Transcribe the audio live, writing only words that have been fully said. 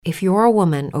If you're a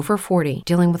woman over 40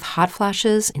 dealing with hot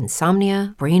flashes,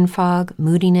 insomnia, brain fog,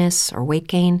 moodiness, or weight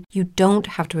gain, you don't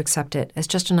have to accept it as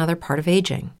just another part of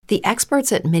aging. The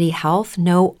experts at MIDI Health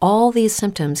know all these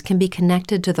symptoms can be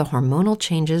connected to the hormonal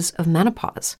changes of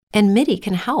menopause. And MIDI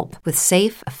can help with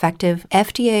safe, effective,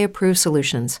 FDA-approved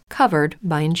solutions covered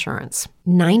by insurance.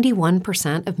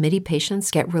 91% of MIDI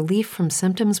patients get relief from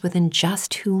symptoms within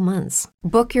just 2 months.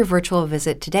 Book your virtual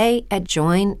visit today at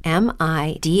joinmidi.com.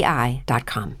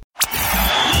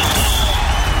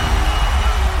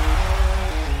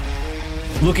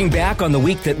 Looking back on the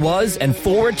week that was and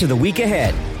forward to the week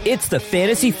ahead, it's the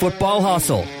Fantasy Football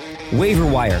Hustle. Waiver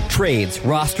wire, trades,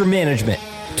 roster management.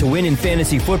 To win in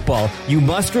fantasy football, you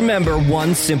must remember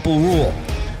one simple rule.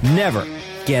 Never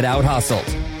get out-hustled.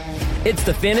 It's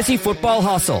the Fantasy Football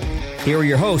Hustle. Here are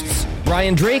your hosts,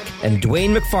 Brian Drake and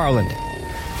Dwayne McFarland.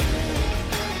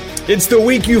 It's the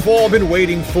week you've all been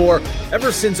waiting for.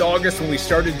 Ever since August when we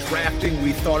started drafting,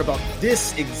 we thought about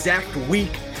this exact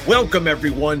week. Welcome,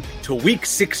 everyone, to Week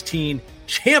 16,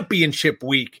 Championship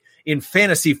Week in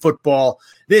fantasy football.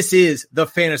 This is the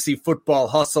Fantasy Football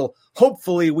Hustle.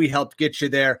 Hopefully, we helped get you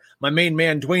there. My main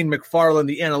man, Dwayne McFarland,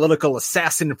 the analytical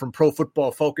assassin from Pro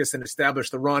Football Focus and Establish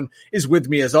the Run, is with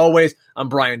me as always. I'm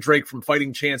Brian Drake from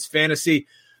Fighting Chance Fantasy.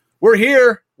 We're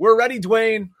here. We're ready,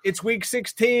 Dwayne. It's Week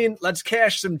 16. Let's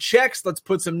cash some checks. Let's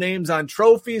put some names on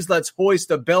trophies. Let's hoist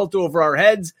a belt over our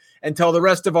heads and tell the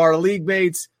rest of our league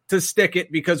mates to stick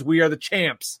it because we are the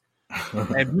champs.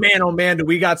 And man, oh man, do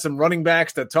we got some running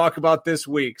backs to talk about this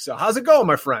week. So how's it going,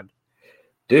 my friend?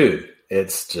 Dude,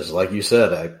 it's just like you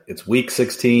said, it's Week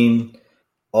 16.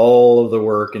 All of the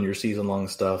work and your season-long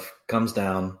stuff comes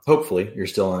down. Hopefully, you're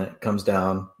still in it. Comes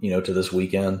down, to this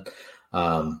weekend.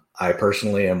 I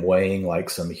personally am weighing like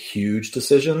some huge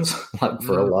decisions like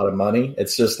for a lot of money.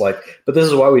 It's just like, but this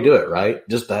is why we do it, right?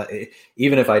 Just that,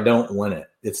 even if I don't win it,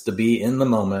 it's to be in the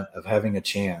moment of having a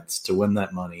chance to win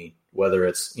that money, whether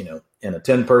it's, in a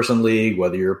 10-person league,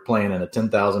 whether you're playing in a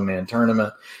 10,000-man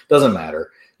tournament, doesn't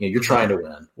matter. You're trying to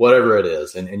win, whatever it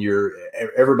is. And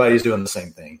everybody's doing the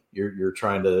same thing. You're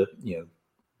trying to,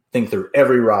 think through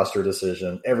every roster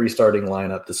decision, every starting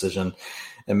lineup decision.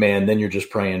 And man, then you're just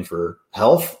praying for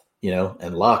health,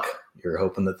 and luck. You're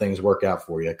hoping that things work out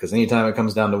for you. Because anytime it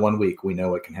comes down to 1 week, we know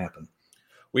what can happen.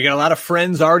 We got a lot of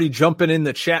friends already jumping in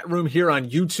the chat room here on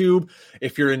YouTube.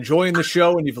 If you're enjoying the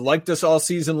show and you've liked us all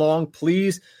season long,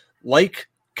 please like,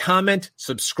 comment,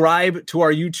 subscribe to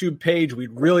our YouTube page.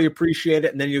 We'd really appreciate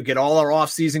it. And then you'll get all our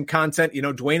off-season content.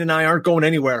 Dwayne and I aren't going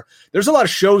anywhere. There's a lot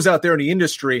of shows out there in the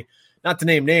industry, not to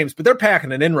name names, but they're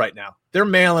packing it in right now. They're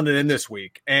mailing it in this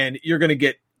week. And you're going to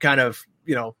get kind of,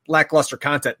 lackluster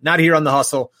content. Not here on the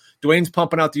Hustle. Dwayne's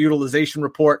pumping out the utilization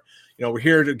report. We're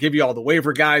here to give you all the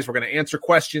waiver guys. We're going to answer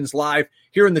questions live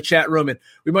here in the chat room. And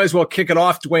we might as well kick it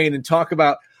off, Dwayne, and talk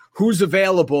about who's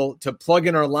available to plug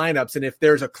in our lineups. And if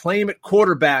there's a claim at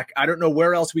quarterback, I don't know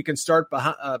where else we can start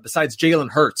besides Jalen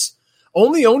Hurts.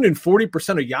 Only owned in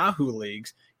 40% of Yahoo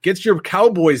leagues. Gets your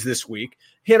Cowboys this week.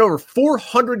 He had over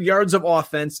 400 yards of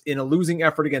offense in a losing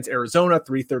effort against Arizona,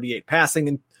 338 passing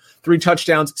and 3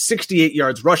 touchdowns, 68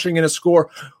 yards rushing in a score.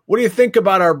 What do you think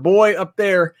about our boy up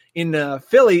there in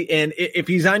Philly? And if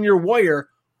he's on your wire,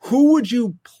 who would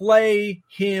you play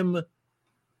him?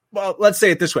 Well, let's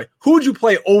say it this way. Who would you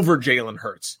play over Jalen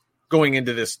Hurts going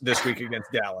into this week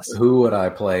against Dallas? Who would I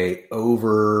play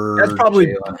over That's probably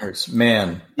Jalen Hurts?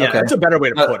 Man. Yeah, okay. That's a better way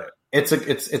to put it. It's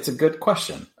a good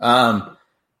question.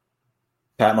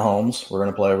 Pat Mahomes, we're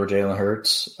going to play over Jalen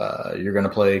Hurts. You're going to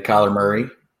play Kyler Murray.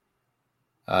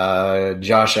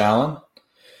 Josh Allen.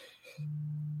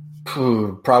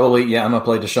 Probably, yeah, I'm going to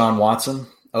play Deshaun Watson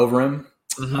over him.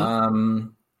 Mm-hmm.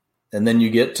 And then you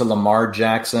get to Lamar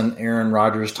Jackson, Aaron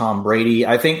Rodgers, Tom Brady.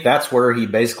 I think that's where he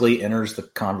basically enters the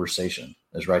conversation,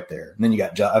 is right there. And then you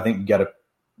got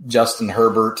Justin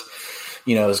Herbert,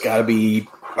 has got to be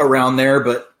around there.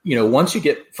 But, once you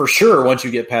get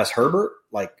past Herbert,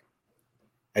 like,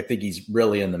 I think he's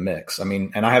really in the mix. I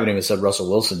mean, and I haven't even said Russell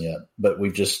Wilson yet, but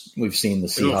we've seen the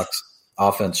Seahawks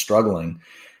offense struggling.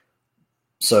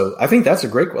 So I think that's a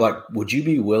great, would you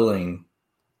be willing?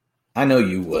 I know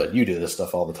you would. You do this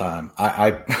stuff all the time.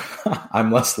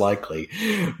 I'm less likely,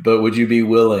 but would you be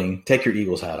willing? Take your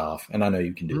Eagles hat off, and I know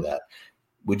you can do that.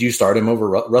 Would you start him over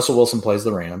Russell Wilson? Plays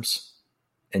the Rams,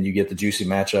 and you get the juicy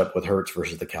matchup with Hurts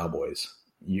versus the Cowboys.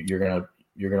 You're gonna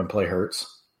play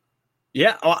Hurts.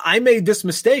 Yeah, I made this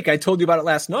mistake. I told you about it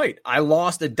last night. I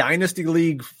lost a Dynasty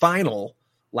League final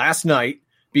last night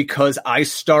because I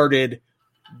started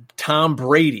Tom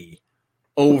Brady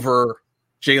over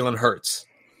Jalen Hurts.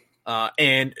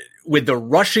 And with the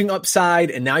rushing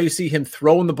upside, and now you see him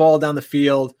throwing the ball down the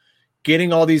field,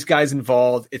 getting all these guys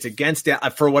involved. It's against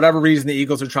for whatever reason the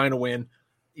Eagles are trying to win.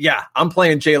 Yeah, I'm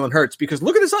playing Jalen Hurts because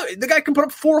look at this. The guy can put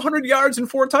up 400 yards and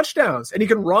 4 touchdowns, and he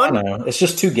can run. I know. It's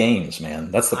just 2 games,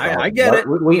 man. That's the problem. I get it.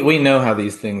 We know how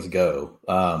these things go.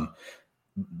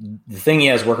 The thing he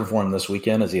has working for him this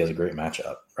weekend is he has a great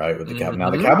matchup, right, with the Cowboys. Now,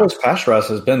 the Cowboys' pass rush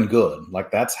has been good.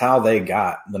 Like, that's how they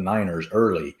got the Niners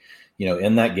early.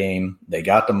 In that game, they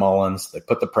got the Mullins. They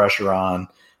put the pressure on.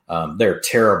 They're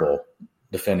terrible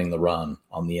defending the run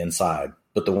on the inside.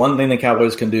 But the one thing the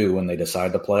Cowboys can do when they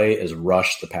decide to play is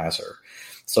rush the passer.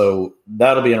 So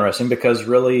that'll be interesting because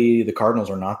really the Cardinals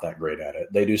are not that great at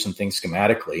it. They do some things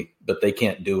schematically, but they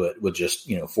can't do it with just,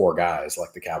 4 guys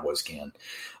like the Cowboys can.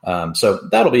 So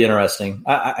that'll be interesting.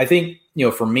 I think,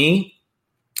 for me,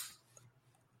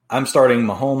 I'm starting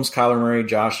Mahomes, Kyler Murray,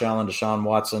 Josh Allen, Deshaun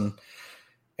Watson,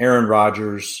 Aaron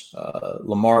Rodgers,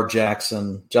 Lamar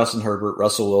Jackson, Justin Herbert,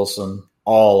 Russell Wilson.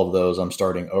 All of those I'm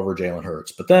starting over Jalen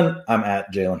Hurts. But then I'm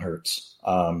at Jalen Hurts.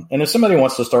 And if somebody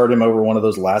wants to start him over one of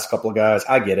those last couple of guys,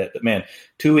 I get it. But, man,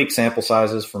 2-week sample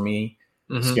sizes for me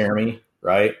scare me,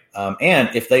 right? And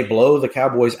if they blow the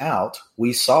Cowboys out,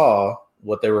 we saw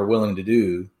what they were willing to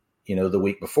do, the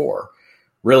week before.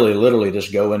 Really, literally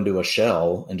just go into a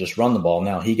shell and just run the ball.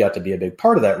 Now, he got to be a big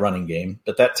part of that running game,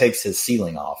 but that takes his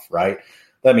ceiling off, right?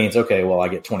 That means, okay, well, I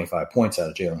get 25 points out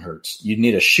of Jalen Hurts. You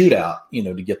need a shootout,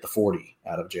 to get the 40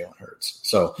 out of Jalen Hurts.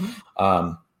 So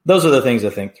those are the things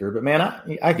to think through. But, man,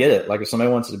 I get it. Like, if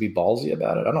somebody wants to be ballsy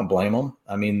about it, I don't blame them.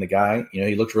 I mean, the guy,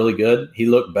 he looked really good. He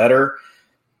looked better.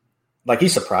 Like, he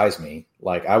surprised me.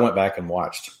 Like, I went back and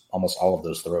watched almost all of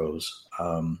those throws,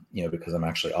 because I'm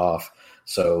actually off.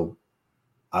 So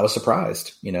I was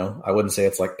surprised. I wouldn't say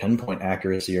it's like pinpoint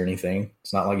accuracy or anything.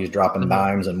 It's not like he's dropping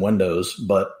dimes and windows,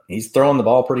 but he's throwing the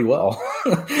ball pretty well.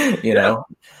 You know,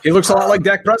 he looks a lot like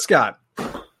Dak Prescott.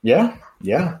 Yeah.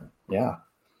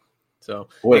 So,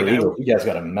 wait, you guys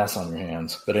got a mess on your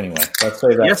hands. But anyway, let's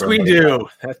say that. Yes, we do.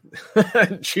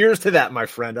 Cheers to that, my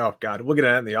friend. Oh, God, we'll get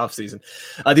at it in the offseason.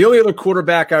 The only other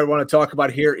quarterback I want to talk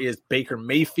about here is Baker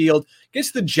Mayfield.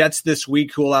 Against the Jets this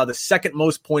week, who allow the second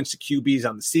most points to QBs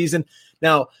on the season.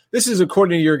 Now, this is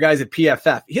according to your guys at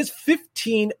PFF. He has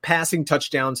 15 passing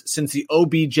touchdowns since the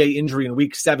OBJ injury in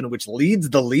Week 7, which leads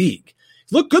the league.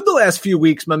 He's looked good the last few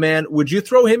weeks, my man. Would you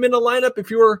throw him in a lineup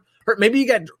if you were hurt? Maybe you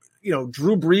got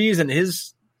Drew Brees and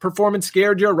his performance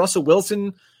scared you. Russell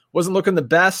Wilson wasn't looking the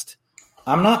best.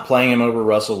 I'm not playing him over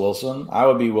Russell Wilson. I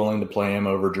would be willing to play him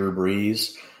over Drew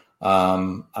Brees.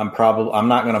 I'm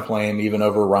not going to play him even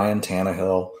over Ryan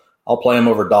Tannehill. I'll play him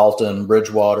over Dalton,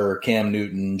 Bridgewater, Cam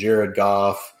Newton, Jared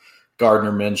Goff,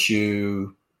 Gardner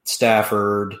Minshew,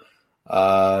 Stafford.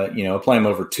 Play him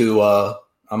over Tua.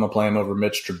 I'm going to play him over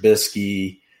Mitch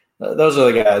Trubisky. Those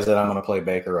are the guys that I'm going to play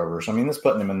Baker over. So, this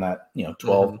putting him in that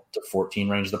 12 to 14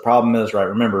 range. The problem is, right,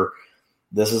 remember,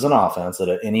 this is an offense that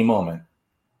at any moment,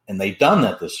 and they've done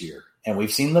that this year, and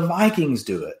we've seen the Vikings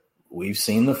do it. We've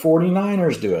seen the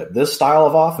 49ers do it. This style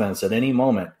of offense at any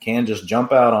moment can just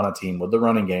jump out on a team with the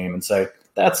running game and say,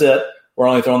 that's it, we're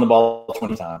only throwing the ball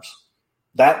 20 times.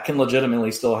 That can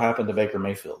legitimately still happen to Baker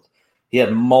Mayfield. He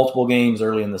had multiple games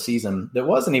early in the season that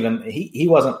wasn't even – he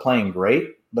wasn't playing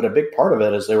great, but a big part of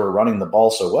it is they were running the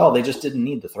ball so well, they just didn't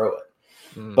need to throw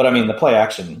it. But, the play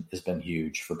action has been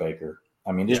huge for Baker.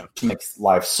 Just makes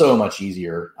life so much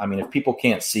easier. If people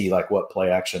can't see, what play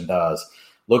action does –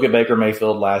 look at Baker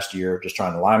Mayfield last year, just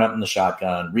trying to line up in the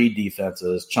shotgun, read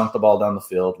defenses, chunk the ball down the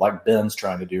field like Ben's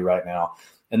trying to do right now.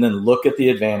 And then look at the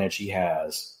advantage he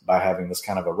has by having this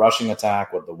kind of a rushing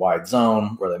attack with the wide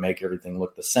zone where they make everything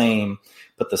look the same,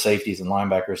 put the safeties and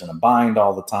linebackers in a bind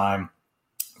all the time.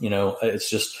 It's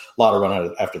just a lot of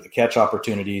run after the catch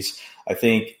opportunities. I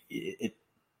think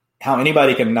how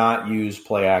anybody can not use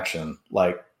play action,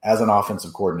 as an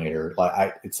offensive coordinator,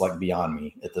 it's beyond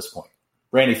me at this point.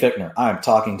 Randy Fichtner, I'm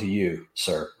talking to you,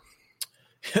 sir.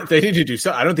 They need to do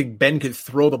so. I don't think Ben could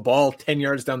throw the ball 10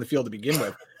 yards down the field to begin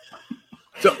with.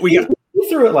 So we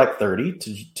threw it 30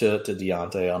 to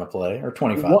Deontay on a play, or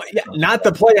 25. Well, yeah, not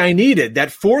the play I needed.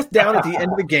 That fourth down at the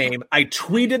end of the game, I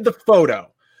tweeted the photo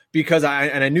because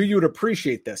I knew you would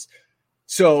appreciate this.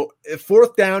 So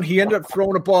fourth down, he ended up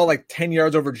throwing a ball 10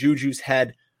 yards over Juju's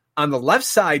head. On the left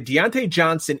side, Deontay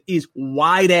Johnson is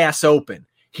wide ass open.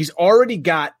 He's already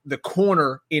got the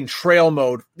corner in trail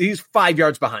mode. He's 5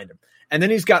 yards behind him. And then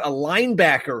he's got a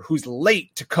linebacker who's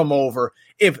late to come over.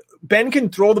 If Ben can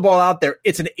throw the ball out there,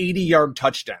 it's an 80-yard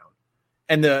touchdown.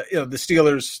 And the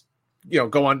Steelers,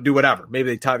 go on, do whatever. Maybe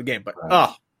they tie the game, but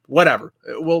whatever.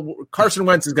 Well, Carson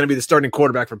Wentz is going to be the starting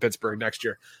quarterback for Pittsburgh next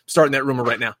year. I'm starting that rumor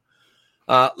right now.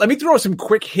 Let me throw some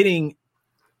quick hitting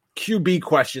QB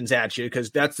questions at you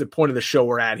because that's the point of the show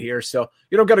we're at here. So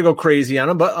you don't got to go crazy on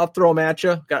them, but I'll throw them at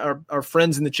you. Got our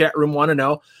friends in the chat room want to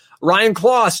know. Ryan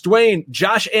Kloss, Dwayne,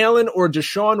 Josh Allen or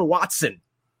Deshaun Watson?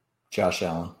 Josh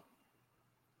Allen.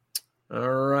 All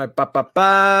right.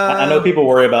 I know people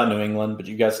worry about New England, but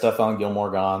you got Stephon Gilmore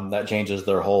gone. That changes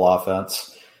their whole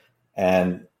offense.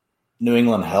 And New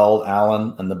England held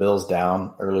Allen and the Bills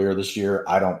down earlier this year.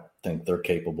 I don't think they're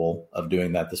capable of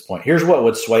doing that at this point. Here's what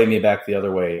would sway me back the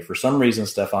other way. For some reason,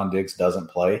 Stephon Diggs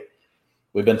doesn't play.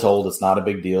 We've been told it's not a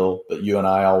big deal, but you and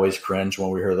I always cringe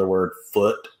when we hear the word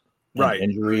foot and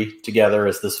injury together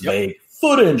as this vague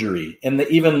foot injury. And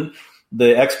even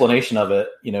the explanation of it,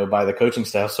 by the coaching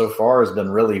staff so far has been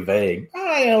really vague. We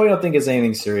don't think it's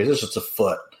anything serious. It's just a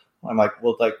foot. I'm like,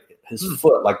 well, like his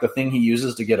foot, like the thing he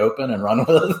uses to get open and run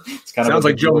with. It's kind sounds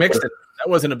like Joe Mixon. That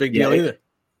wasn't a big deal either.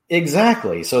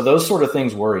 Exactly. So those sort of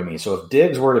things worry me. So if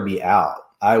Diggs were to be out,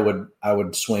 I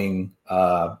would swing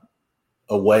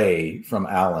away from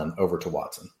Allen over to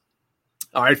Watson.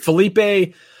 All right,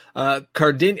 Felipe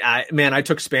Cardin. Man, I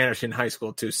took Spanish in high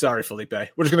school too. Sorry, Felipe.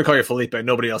 We're just going to call you Felipe.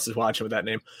 Nobody else is watching with that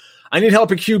name. I need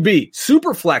help at QB.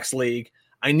 Superflex League.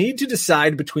 I need to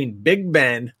decide between Big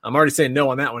Ben. I'm already saying no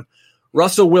on that one.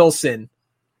 Russell Wilson.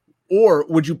 Or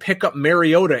would you pick up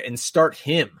Mariota and start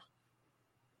him?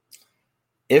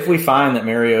 If we find that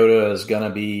Mariota is going to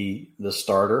be the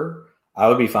starter, I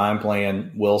would be fine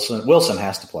playing Wilson. Wilson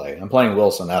has to play. I'm playing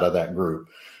Wilson out of that group.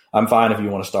 I'm fine if you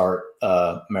want to start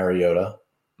Mariota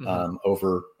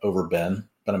over Ben.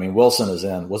 But, I mean, Wilson is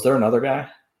in. Was there another guy?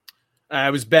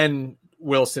 It was Ben,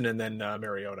 Wilson, and then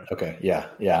Mariota. Okay, yeah.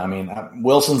 I mean,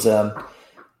 Wilson's in.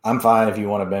 I'm fine if you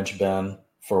want to bench Ben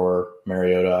for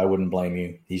Mariota. I wouldn't blame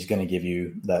you. He's going to give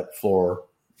you that floor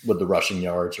with the rushing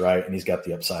yards, right? And he's got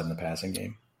the upside in the passing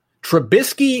game.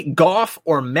 Trubisky, Goff,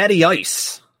 or Matty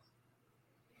Ice?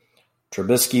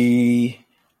 Trubisky,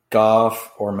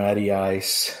 Goff, or Matty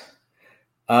Ice.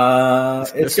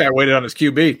 This guy waited on his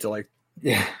QB to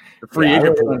free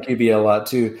agent. I on QB a lot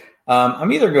too. I'm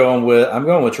going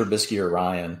with Trubisky or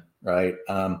Ryan, right?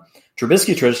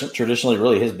 Trubisky traditionally,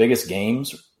 really his biggest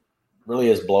games, really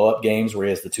his blow up games where he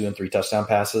has the 2 and 3 touchdown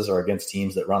passes are against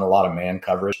teams that run a lot of man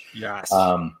coverage. Yes,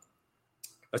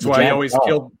 that's why he always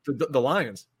killed the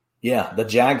Lions. Yeah, the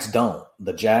Jags don't.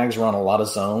 The Jags run a lot of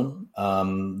zone.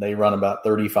 They run about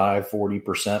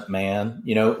 35-40% man.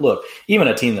 Look, even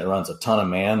a team that runs a ton of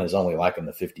man is only like in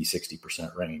the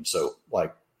 50-60% range. So,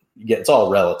 it's all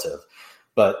relative.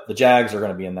 But the Jags are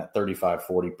going to be in that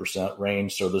 35-40%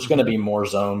 range. So there's going to be more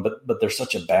zone, but they're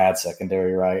such a bad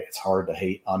secondary, right? It's hard to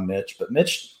hate on Mitch. But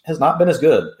Mitch has not been as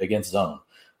good against zone.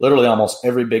 Literally almost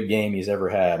every big game he's ever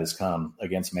had has come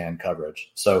against man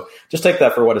coverage. So just take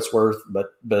that for what it's worth.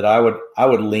 But I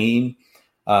would lean.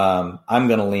 I'm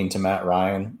going to lean to Matt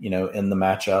Ryan, in the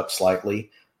matchup slightly.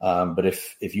 But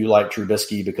if you like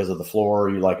Trubisky because of the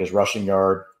floor, you like his rushing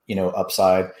yard,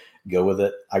 upside, go with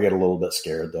it. I get a little bit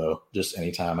scared though. Just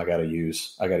anytime I got to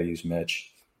use Mitch.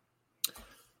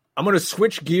 I'm going to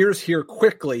switch gears here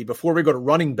quickly before we go to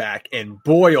running back. And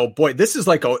boy, oh boy, this is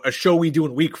like a show we do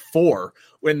in week 4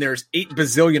 when there's 8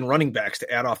 bazillion running backs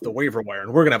to add off the waiver wire.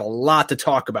 And we're going to have a lot to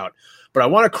talk about. But I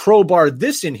want to crowbar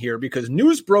this in here because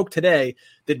news broke today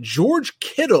that George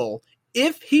Kittle,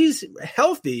 if he's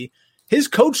healthy, his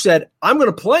coach said, I'm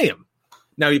going to play him.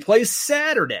 Now he plays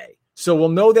Saturday. So we'll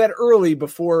know that early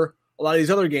before a lot of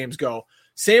these other games go.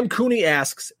 Sam Cooney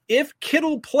asks, if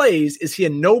Kittle plays, is he a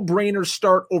no-brainer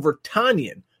start over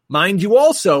Tanyan? Mind you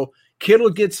also, Kittle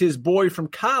gets his boy from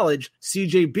college,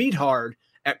 C.J. Beathard,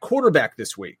 at quarterback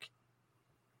this week.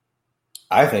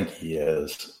 I think he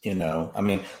is. I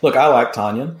mean, look, I like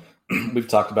Tanyan. We've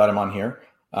talked about him on here,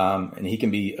 and he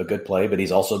can be a good play, but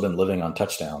he's also been living on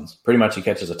touchdowns. Pretty much he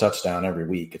catches a touchdown every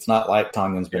week. It's not like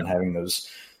Tanyan's been having those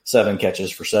 7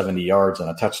 catches for 70 yards and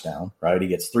a touchdown, right? He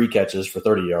gets 3 catches for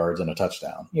 30 yards and a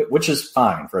touchdown, which is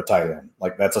fine for a tight end.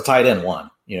 Like that's a tight end one,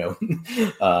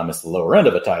 it's the lower end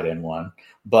of a tight end one.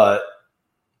 But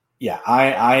yeah,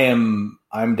 I'm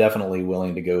definitely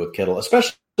willing to go with Kittle,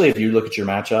 especially if you look at your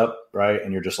matchup, right?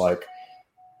 And you're just like,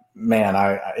 man,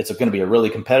 it's going to be a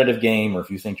really competitive game. Or if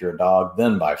you think you're a dog,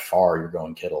 then by far you're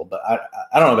going Kittle. But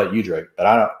I don't know about you, Drake,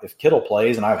 but if Kittle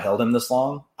plays and I've held him this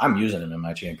long, I'm using him in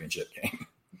my championship game.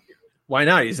 Why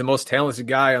not? He's the most talented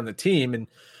guy on the team, and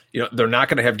they're not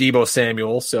going to have Deebo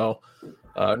Samuel. So,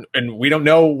 and we don't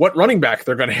know what running back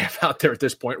they're going to have out there at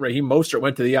this point. Raheem Mostert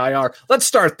went to the IR. Let's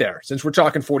start there since we're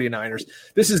talking 49ers.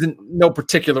 This is in no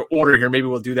particular order here. Maybe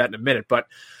we'll do that in a minute. But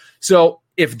so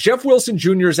if Jeff Wilson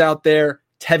Jr. is out there,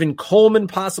 Tevin Coleman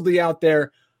possibly out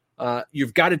there,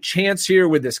 you've got a chance here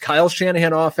with this Kyle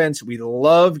Shanahan offense. We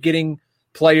love getting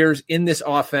players in this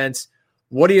offense.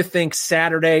 What do you think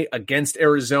Saturday against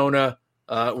Arizona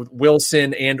with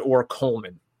Wilson and or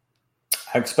Coleman?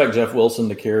 I expect Jeff Wilson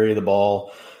to carry the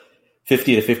ball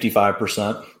 50 to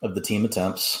 55% of the team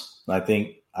attempts.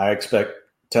 I expect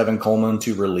Tevin Coleman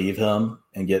to relieve him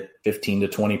and get 15 to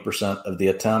 20% of the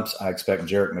attempts. I expect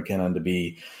Jerick McKinnon to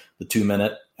be the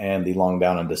 2-minute and the long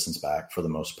down and distance back for the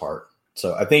most part.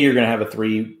 So I think you're going to have a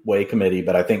 3-way committee,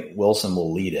 but I think Wilson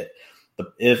will lead it.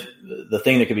 If the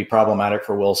thing that could be problematic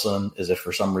for Wilson is if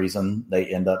for some reason they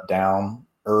end up down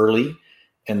early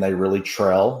and they really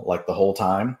trail like the whole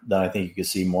time, then I think you could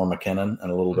see more McKinnon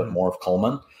and a little bit more of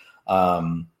Coleman.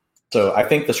 So I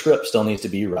think the script still needs to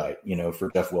be right,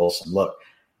 for Jeff Wilson. Look,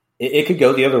 it could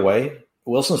go the other way.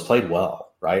 Wilson's played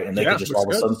well, right? And they could just all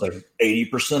of a sudden say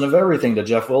 80% of everything to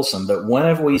Jeff Wilson. But when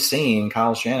have we seen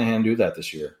Kyle Shanahan do that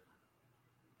this year?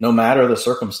 No matter the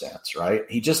circumstance, right?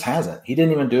 He just hasn't. He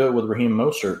didn't even do it with Raheem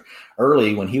Mostert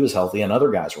early when he was healthy and other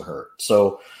guys were hurt.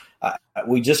 So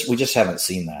we just haven't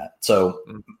seen that. So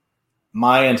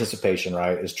my anticipation,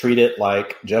 right, is treat it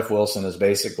like Jeff Wilson is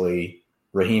basically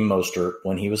Raheem Mostert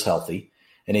when he was healthy,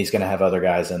 and he's going to have other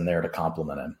guys in there to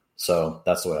complement him. So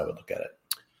that's the way I would look at it.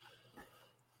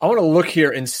 I want to look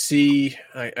here and see.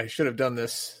 I should have done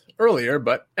this earlier,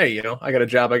 but hey, I got a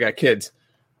job, I got kids.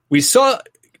 We saw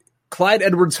Clyde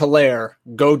Edwards-Helaire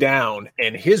go down,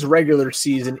 and his regular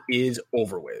season is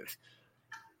over with.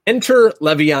 Enter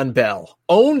Le'Veon Bell.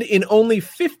 Owned in only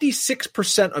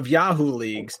 56% of Yahoo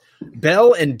leagues,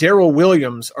 Bell and Darrell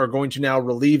Williams are going to now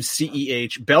relieve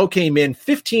CEH. Bell came in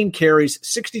 15 carries,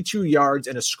 62 yards,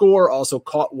 and a score, also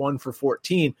caught one for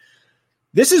 14.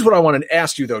 This is what I wanted to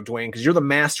ask you, though, Dwayne, because you're the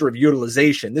master of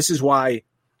utilization. This is why,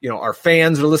 our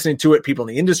fans are listening to it. People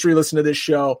in the industry listen to this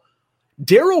show.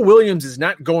 Darrell Williams is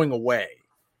not going away.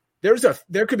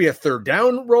 There could be a third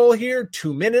down role here,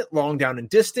 2-minute, long down and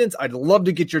distance. I'd love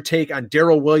to get your take on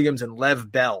Darrell Williams and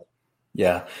Lev Bell.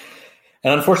 Yeah.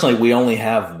 And unfortunately, we only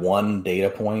have one data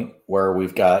point where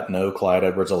we've got no Clyde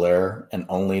Edwards-Helaire and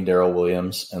only Darrell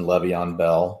Williams and Le'Veon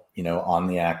Bell, on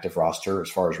the active roster as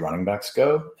far as running backs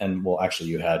go. And well, actually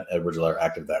you had Edwards-Helaire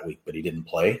active that week, but he didn't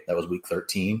play. That was week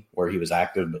 13 where he was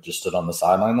active, but just stood on the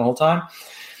sideline the whole time.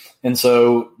 And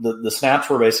so the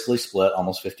snaps were basically split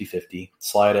almost 50-50,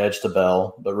 slide edge to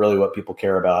Bell. But really what people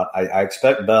care about, I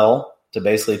expect Bell to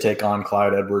basically take on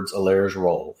Clyde Edwards-Helaire's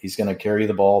role. He's going to carry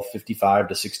the ball 55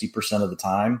 to 60% of the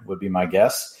time would be my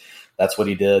guess. That's what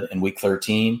he did in week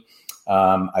 13.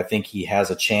 I think he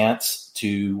has a chance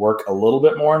to work a little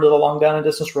bit more into the long down and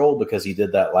distance role because he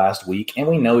did that last week. And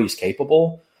we know he's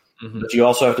capable, but you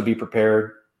also have to be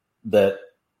prepared that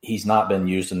he's not been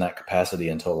used in that capacity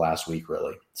until last week,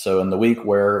 really. So in the week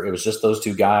where it was just those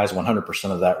two guys,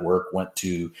 100% of that work went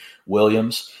to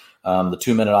Williams. The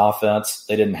 2-minute offense,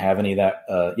 they didn't have any of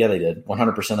that. Yeah, they did.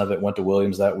 100% of it went to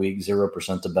Williams that week,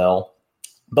 0% to Bell.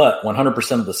 But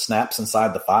 100% of the snaps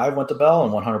inside the 5 went to Bell,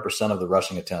 and 100% of the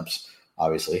rushing attempts,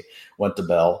 obviously, went to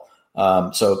Bell.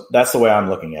 So that's the way I'm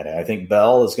looking at it. I think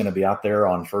Bell is going to be out there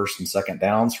on first and second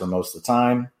downs for most of the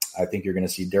time. I think you're going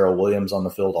to see Darrell Williams on the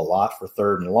field a lot for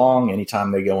third and long.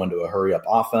 Anytime they go into a hurry-up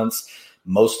offense,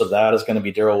 most of that is going to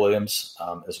be Darrell Williams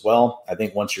as well. I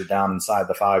think once you're down inside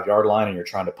the 5-yard line and you're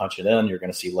trying to punch it in, you're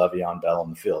going to see Le'Veon Bell on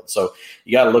the field. So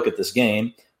you got to look at this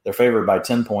game. They're favored by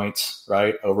 10 points,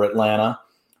 right, over Atlanta.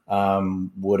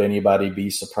 Would anybody be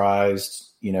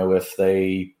surprised, if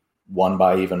they won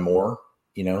by even more,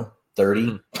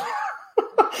 30?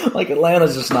 Like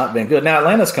Atlanta's just not been good. Now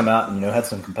Atlanta's come out and, had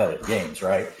some competitive games,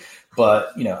 right?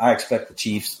 But, I expect the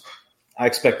Chiefs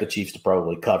to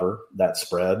probably cover that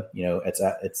spread.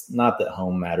 It's not that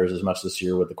home matters as much this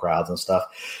year with the crowds and stuff,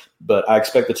 but I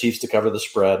expect the Chiefs to cover the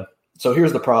spread. So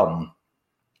here's the problem.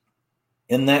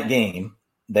 In that game,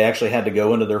 they actually had to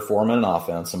go into their 4-minute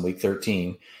offense in week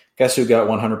 13. Guess who got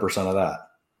 100% of that?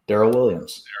 Darrell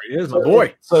Williams. There he is, my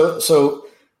boy. So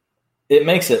it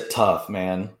makes it tough,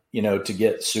 man, to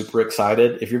get super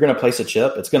excited. If you're going to place a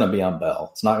chip, it's going to be on Bell.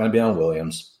 It's not going to be on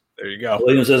Williams. There you go.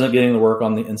 Williams isn't getting the work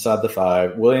on the inside the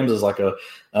 5. Williams is like an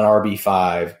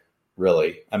RB5,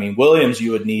 really. I mean, Williams,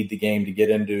 you would need the game to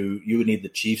get into. You would need the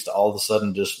Chiefs to all of a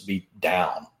sudden just be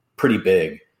down pretty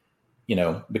big,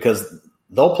 because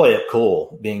they'll play it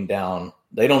cool being down.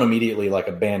 They don't immediately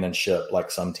abandon ship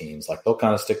like some teams. They'll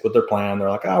kind of stick with their plan. They're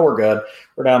like, we're good.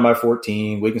 We're down by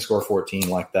 14. We can score 14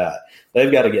 like that.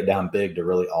 They've got to get down big to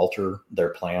really alter their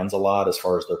plans a lot as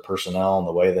far as their personnel and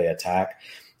the way they attack.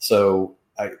 So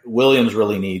Williams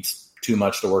really needs too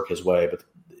much to work his way, but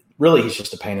really he's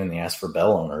just a pain in the ass for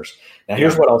Bell owners. Now,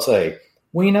 here's what I'll say.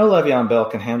 We know Le'Veon Bell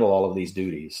can handle all of these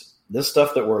duties. This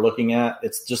stuff that we're looking at,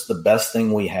 it's just the best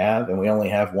thing we have, and we only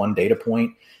have one data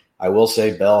point. I will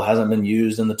say Bell hasn't been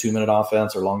used in the 2-minute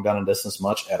offense or long down and distance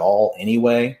much at all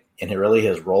anyway. And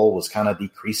his role was kind of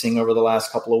decreasing over the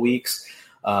last couple of weeks.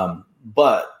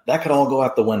 But that could all go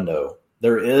out the window.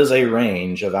 There is a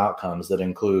range of outcomes that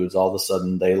includes all of a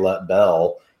sudden they let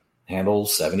Bell handle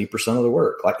 70% of the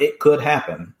work. Like, it could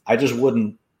happen. I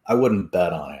wouldn't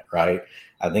bet on it, right?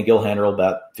 I think he'll handle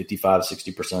about 55,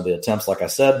 60% of the attempts. Like I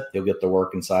said, he'll get the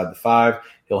work inside the 5.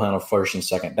 He'll handle first and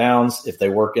second downs. If they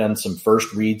work in some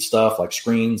first read stuff like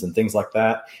screens and things like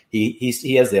that,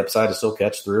 he has the upside to still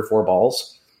catch 3 or 4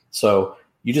 balls. So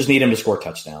you just need him to score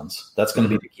touchdowns. That's going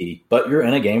to be the key. But you're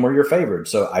in a game where you're favored.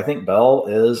 So I think Bell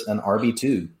is an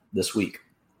RB2 this week.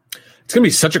 It's going to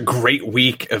be such a great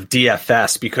week of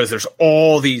DFS because there's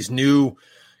all these new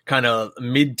kind of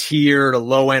mid-tier to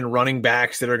low-end running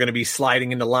backs that are going to be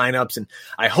sliding into lineups. And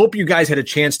I hope you guys had a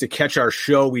chance to catch our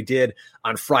show we did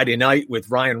on Friday night with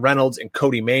Ryan Reynolds and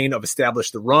Cody Main of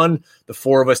Establish the Run. The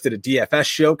 4 of us did a DFS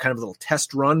show, kind of a little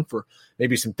test run for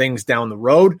maybe some things down the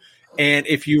road. And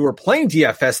if you were playing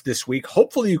DFS this week,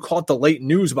 hopefully you caught the late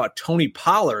news about Tony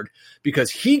Pollard because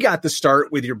he got the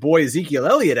start with your boy Ezekiel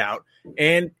Elliott out.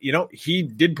 And, he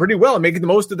did pretty well in making the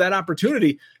most of that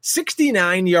opportunity.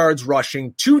 69 yards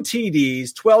rushing, 2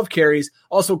 TDs, 12 carries,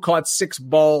 also caught 6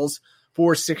 balls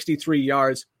for 63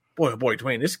 yards. Boy,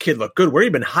 Dwayne, this kid looked good. Where have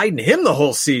you been hiding him the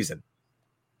whole season?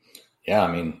 Yeah,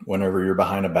 I mean, whenever you're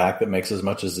behind a back that makes as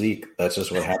much as Zeke, that's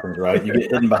just what happens, right? You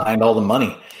get hidden behind all the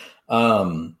money.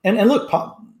 And look,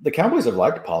 the Cowboys have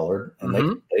liked Pollard,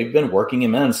 and they've been working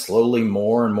him in slowly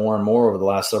more and more and more over the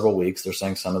last several weeks. They're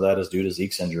saying some of that is due to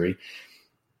Zeke's injury.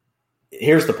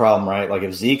 Here's the problem, right? Like,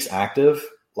 if Zeke's active,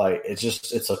 like,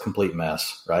 it's a complete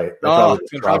mess, right?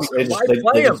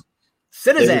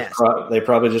 Sit his ass. They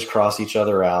probably just cross each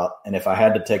other out. And if I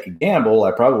had to take a gamble,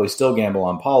 I probably still gamble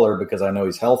on Pollard because I know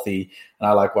he's healthy and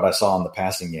I like what I saw in the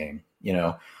passing game,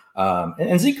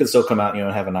 and Zeke could still come out,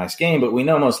 and have a nice game, but we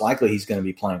know most likely he's going to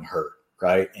be playing hurt,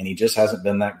 right? And he just hasn't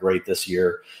been that great this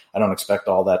year. I don't expect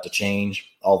all that to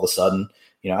change all of a sudden.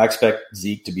 I expect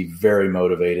Zeke to be very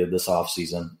motivated this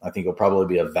offseason. I think he'll probably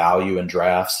be a value in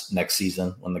drafts next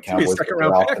season when the Cowboys get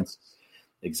their offense.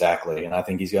 Exactly. And I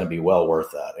think he's going to be well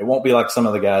worth that. It won't be like some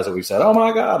of the guys that we've said, oh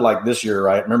my God, like this year,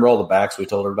 right? Remember all the backs we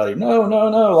told everybody, no,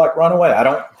 like run away.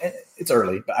 It's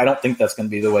early, but I don't think that's going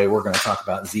to be the way we're going to talk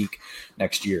about Zeke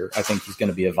next year. I think he's going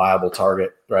to be a viable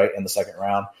target, right, in the second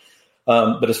round.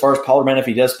 But as far as Pollard, man, if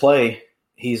he does play,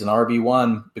 he's an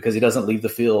RB1 because he doesn't leave the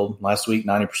field. Last week,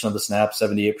 90% of the snaps,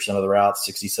 78% of the routes,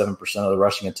 67% of the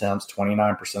rushing attempts,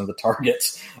 29% of the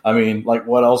targets. I mean, like,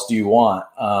 what else do you want?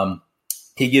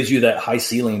 He gives you that high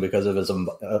ceiling because of his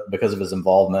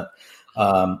involvement.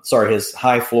 His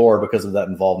high floor because of that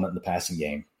involvement in the passing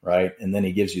game, right? And then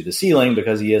he gives you the ceiling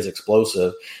because he is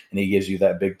explosive, and he gives you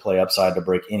that big play upside to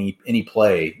break any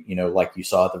play, like you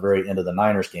saw at the very end of the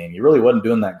Niners game. He really wasn't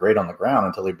doing that great on the ground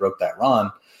until he broke that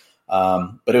run.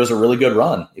 But it was a really good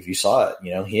run if you saw it.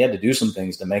 He had to do some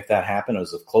things to make that happen. It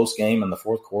was a close game in the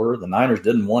fourth quarter. The Niners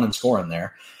didn't want him scoring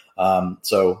there.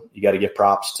 So you got to give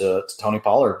props to Tony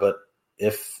Pollard. But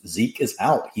if Zeke is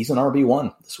out, he's an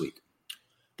RB1 this week.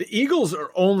 The Eagles are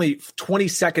only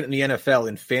 22nd in the NFL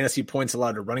in fantasy points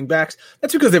allowed to running backs.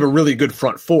 That's because they have a really good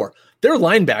front 4. Their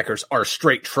linebackers are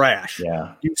straight trash.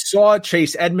 Yeah. You saw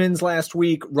Chase Edmonds last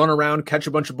week run around, catch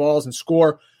a bunch of balls, and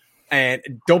score.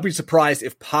 And don't be surprised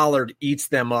if Pollard eats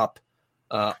them up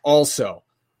also.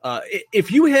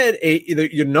 If you had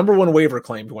your number 1 waiver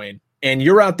claim, Dwayne, and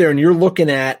you're out there and you're looking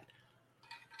at,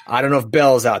 I don't know if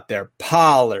Bell's out there,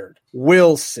 Pollard,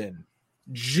 Wilson,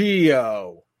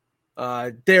 Gio,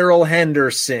 Darrell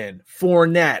Henderson,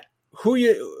 Fournette, who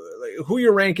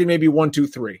you're ranking maybe 1, 2,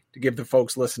 3 to give the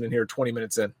folks listening here 20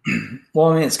 minutes in? Well,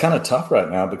 I mean, it's kind of tough right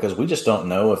now because we just don't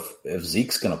know if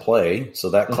Zeke's going to play. So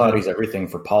that cloudies everything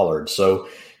for Pollard. So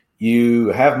you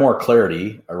have more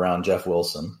clarity around Jeff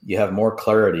Wilson. You have more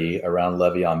clarity around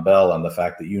Le'Veon Bell and the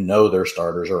fact that their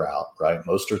starters are out, right?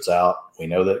 Mostert's out. We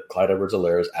know that Clyde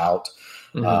Edwards-Helaire is out.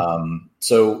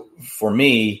 So for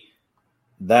me,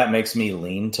 that makes me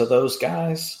lean to those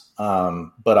guys.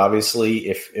 But obviously,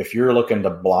 if you're looking to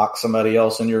block somebody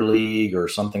else in your league or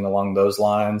something along those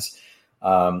lines,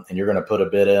 and you're going to put a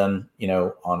bid in,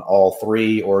 on all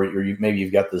 3, or maybe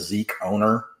you've got the Zeke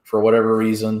owner for whatever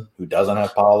reason who doesn't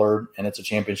have Pollard and it's a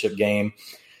championship game,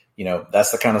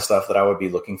 that's the kind of stuff that I would be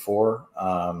looking for.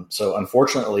 So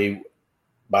unfortunately,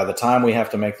 by the time we have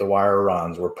to make the wire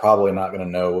runs, we're probably not going to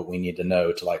know what we need to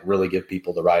know to really give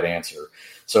people the right answer.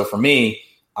 So for me,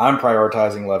 I'm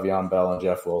prioritizing Le'Veon Bell and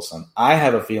Jeff Wilson. I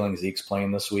have a feeling Zeke's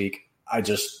playing this week.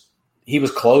 He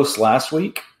was close last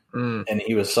week, and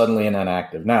he was suddenly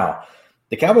inactive. Now,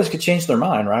 the Cowboys could change their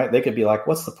mind, right? They could be like,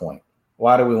 what's the point?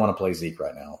 Why do we want to play Zeke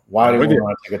right now? Why do we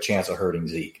want to take a chance of hurting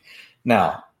Zeke?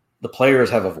 Now, the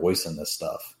players have a voice in this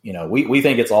stuff. We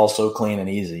think it's all so clean and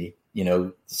easy.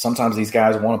 Sometimes these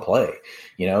guys want to play,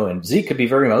 and Zeke could be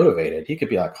very motivated. He could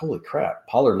be like, holy crap,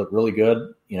 Pollard looked really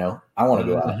good. I want to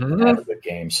go out and have a good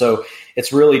game. So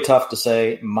it's really tough to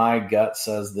say. My gut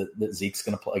says that Zeke's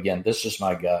going to play. Again, this is just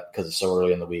my gut because it's so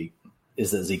early in the week,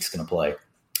 is that Zeke's going to play.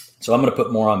 So I'm going to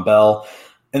put more on Bell,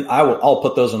 and I'll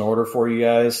put those in order for you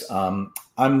guys. I'm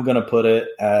going to put it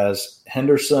as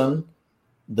Henderson,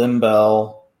 then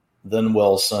Bell, then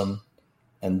Wilson,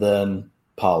 and then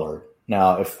Pollard.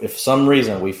 Now, if some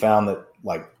reason we found that,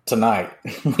 like tonight,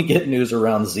 we get news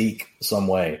around Zeke some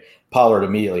way, Pollard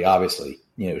immediately, obviously,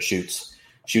 shoots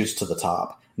to the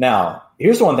top. Now,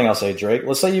 here's the one thing I'll say, Drake.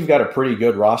 Let's say you've got a pretty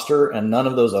good roster, and none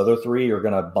of those other three are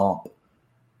going to bump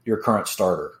your current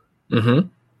starter. Mm-hmm.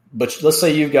 But let's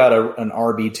say you've got an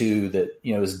RB2 that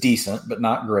is decent but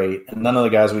not great, and none of the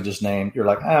guys we just named, you're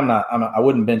like, I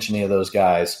wouldn't bench any of those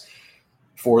guys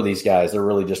for these guys. They're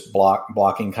really just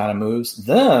blocking kind of moves.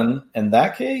 Then in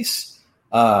that case,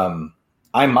 I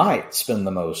might spend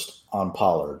the most on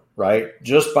Pollard, right?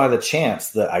 Just by the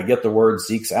chance that I get the word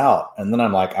Zeke's out, and then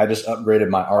I'm like, I just upgraded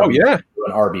my RB to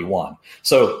an RB1.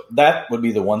 So that would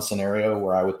be the one scenario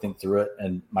where I would think through it,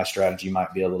 and my strategy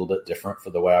might be a little bit different for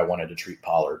the way I wanted to treat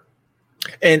Pollard.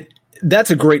 And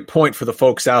that's a great point for the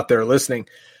folks out there listening.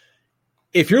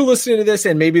 If you're listening to this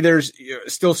and maybe there's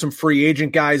still some free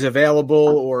agent guys available,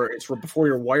 or it's before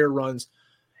your wire runs,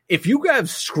 if you have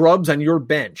scrubs on your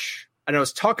bench, and I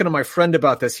was talking to my friend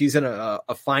about this, he's in a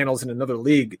finals in another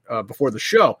league before the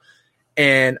show,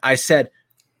 and I said,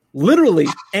 literally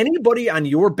anybody on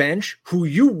your bench who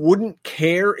you wouldn't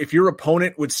care if your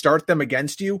opponent would start them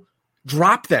against you,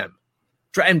 drop them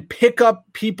and pick up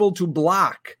people to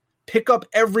block. Pick up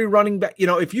every running back.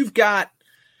 If you've got,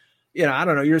 I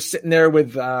don't know, you're sitting there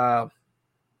with,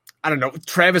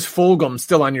 Travis Fulgham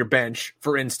still on your bench,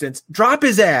 for instance, drop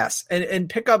his ass and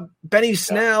pick up Benny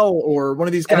Snell or one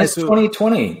of these guys. And it's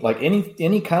 2020. Like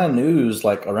any kind of news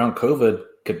like around COVID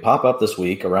could pop up this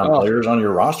week around players on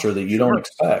your roster that you don't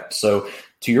expect. So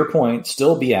to your point,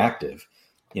 still be active.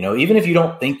 Even if you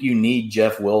don't think you need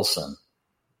Jeff Wilson,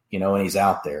 and he's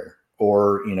out there,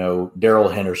 or, Darrell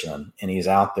Henderson and he's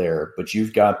out there, but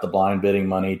you've got the blind bidding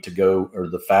money to go, or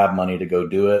the fab money to go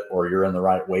do it, or you're in the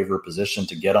right waiver position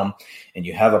to get them, and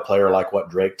you have a player like what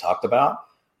Drake talked about,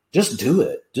 just do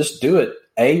it. Just do it.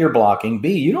 A, you're blocking.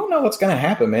 B, you don't know what's going to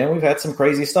happen, man. We've had some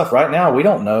crazy stuff right now. We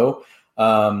don't know.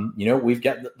 We've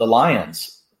got the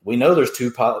Lions. We know there's 2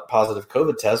 positive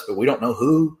COVID tests, but we don't know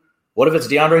who. What if it's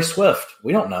DeAndre Swift?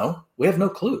 We don't know. We have no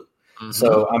clue. Mm-hmm.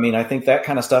 So, I think that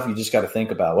kind of stuff you just got to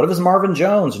think about. What if it's Marvin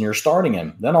Jones and you're starting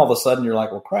him? Then all of a sudden you're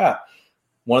like, well, crap,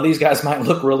 one of these guys might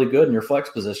look really good in your flex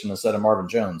position instead of Marvin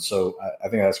Jones. So I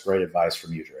think that's great advice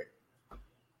from you, Drake.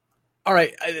 All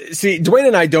right. See, Dwayne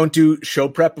and I don't do show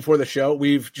prep before the show.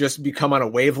 We've just become on a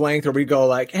wavelength where we go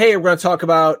like, hey, we're going to talk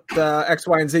about X,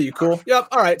 Y, and Z. You cool? Yep.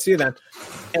 All right. See you then.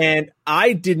 And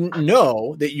I didn't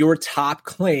know that your top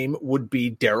claim would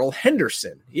be Darrell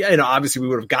Henderson. Yeah. Obviously we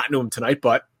would have gotten to him tonight,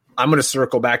 but I'm going to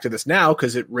circle back to this now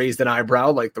because it raised an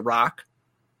eyebrow like The Rock.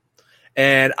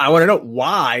 And I want to know,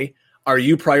 why are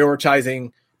you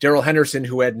prioritizing Darrell Henderson,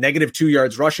 who had -2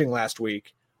 yards rushing last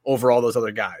week, over all those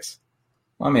other guys?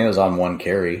 It was on 1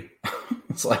 carry.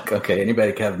 It's like, okay,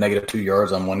 anybody can have -2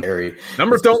 yards on 1 carry.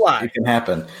 Numbers don't lie. It can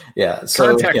happen. Yeah.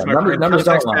 So numbers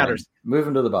don't lie.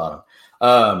 Moving to the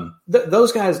bottom.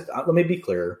 Those guys, let me be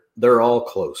clear, they're all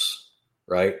close,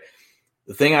 right?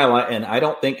 The thing I like, and I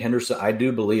don't think Henderson, I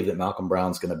do believe that Malcolm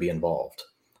Brown's going to be involved.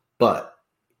 But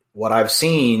what I've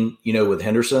seen, with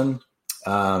Henderson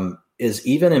is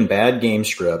even in bad game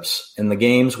scripts, in the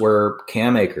games where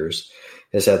Cam Akers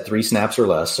has had 3 snaps or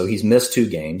less, so he's missed 2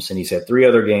 games, and he's had 3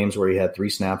 other games where he had 3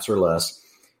 snaps or less.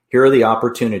 Here are the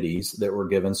opportunities that were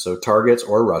given, so targets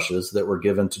or rushes that were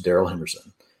given to Darrell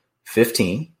Henderson.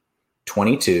 15,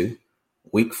 22.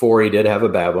 Week 4, he did have a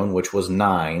bad one, which was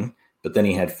 9. But then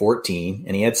he had 14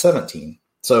 and he had 17.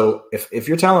 So if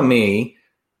you're telling me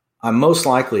I'm most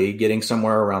likely getting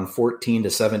somewhere around 14 to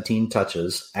 17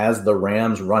 touches as the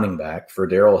Rams running back for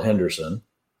Darrell Henderson,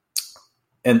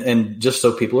 and just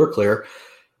so people are clear,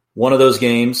 one of those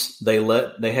games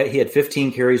he had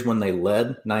 15 carries when they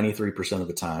led 93% of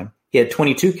the time. He had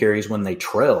 22 carries when they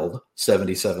trailed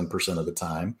 77% of the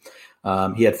time.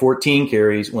 He had 14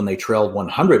 carries when they trailed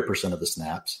 100% of the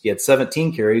snaps. He had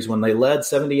 17 carries when they led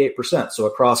 78%. So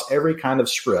across every kind of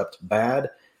script,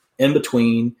 bad, in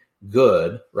between,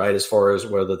 good, right, as far as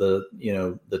whether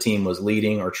the team was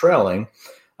leading or trailing,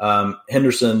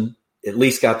 Henderson at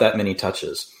least got that many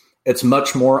touches. It's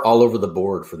much more all over the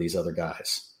board for these other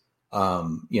guys.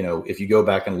 If you go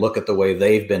back and look at the way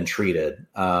they've been treated,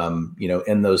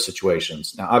 in those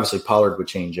situations. Now, obviously, Pollard would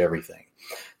change everything.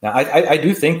 Now, I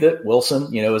do think that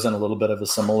Wilson, is in a little bit of a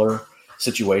similar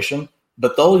situation,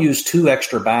 but they'll use 2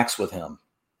 extra backs with him.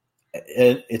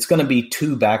 It's going to be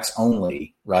 2 backs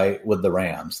only, right? With the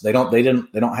Rams, they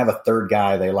don't have a third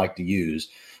guy they like to use.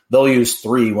 They'll use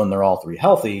 3 when they're all 3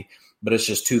 healthy, but it's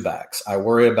just 2 backs. I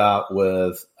worry about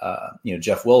with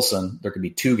Jeff Wilson, there could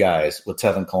be 2 guys with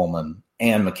Tevin Coleman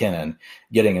and McKinnon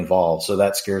getting involved, so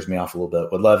that scares me off a little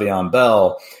bit. With Le'Veon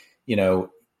Bell,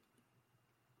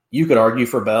 you could argue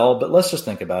for Bell, but let's just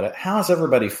think about it. How has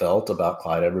everybody felt about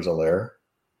Clyde Edwards-Helaire?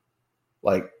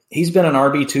 Like, he's been an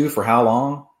RB2 for how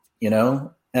long? And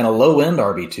a low-end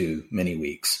RB2 many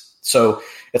weeks. So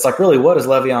it's like, really, what is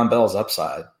Le'Veon Bell's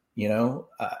upside?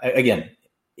 Again,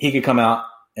 he could come out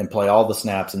and play all the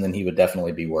snaps, and then he would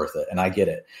definitely be worth it. And I get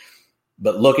it.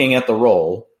 But looking at the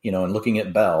role, and looking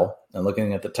at Bell and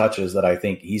looking at the touches that I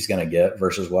think he's going to get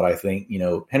versus what I think,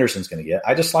 Henderson's going to get,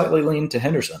 I just slightly lean to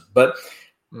Henderson. But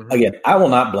again, I will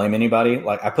not blame anybody.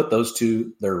 Like, I put those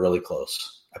 2, they're really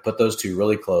close. I put those 2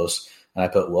 really close, and I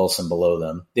put Wilson below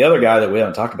them. The other guy that we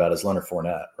haven't talked about is Leonard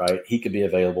Fournette, right? He could be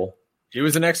available. He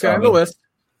was the next guy on the list.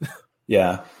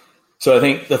 Yeah. So I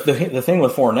think the thing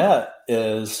with Fournette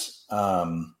is,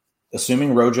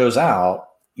 assuming Rojo's out,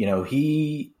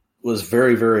 he was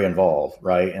very, very involved,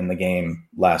 right, in the game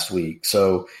last week.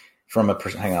 So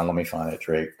hang on, let me find it,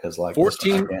 Drake, because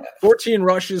 14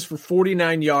 rushes for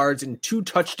 49 yards and 2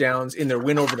 touchdowns in their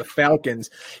win over the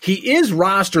Falcons. He is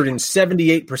rostered in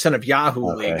 78% of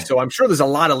Yahoo leagues, so I'm sure there's a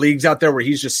lot of leagues out there where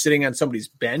he's just sitting on somebody's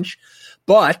bench.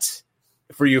 But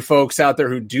for you folks out there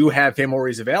who do have him or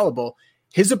he's available,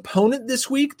 his opponent this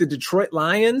week, the Detroit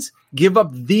Lions, give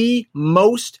up the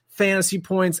most fantasy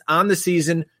points on the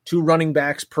season to running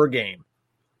backs per game.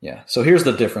 Yeah. So here's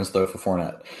the difference, though, for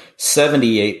Fournette.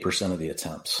 78% of the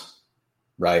attempts,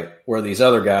 right? Where these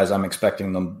other guys, I'm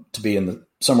expecting them to be in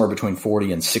somewhere between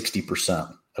 40 and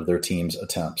 60% of their team's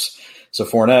attempts. So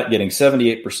Fournette getting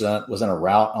 78%, was in a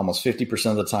route almost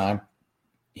 50% of the time.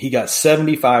 He got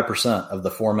 75% of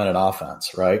the 4-minute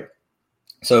offense, right?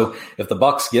 So if the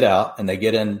Bucs get out and they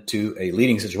get into a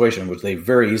leading situation, which they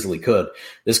very easily could,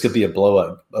 this could be a blow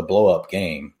up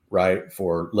game, right,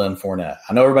 for Len Fournette.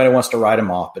 I know everybody wants to write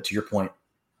him off, but to your point,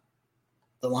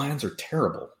 the Lions are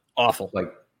terrible, awful,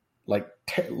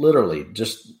 literally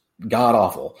just god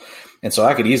awful. And so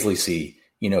I could easily see,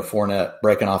 Fournette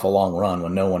breaking off a long run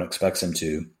when no one expects him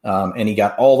to, and he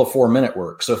got all the 4-minute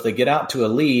work. So if they get out to a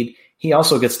lead, he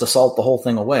also gets to salt the whole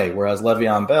thing away. Whereas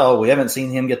Le'Veon Bell, we haven't seen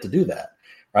him get to do that.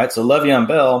 Right. So Le'Veon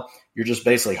Bell, you're just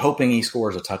basically hoping he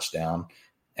scores a touchdown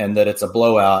and that it's a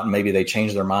blowout and maybe they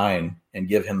change their mind and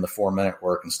give him the 4-minute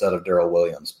work instead of Darrell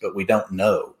Williams. But we don't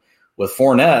know. With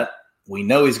Fournette, we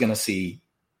know he's going to see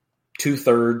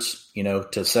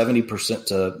 2/3, to 70%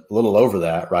 to a little over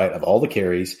that, right, of all the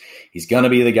carries. He's going to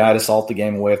be the guy to salt the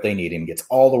game away if they need him. He gets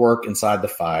all the work inside the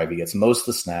 5. He gets most of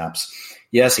the snaps.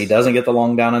 Yes, he doesn't get the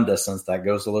long down and distance. That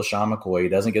goes to LaShawn McCoy. He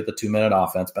doesn't get the 2-minute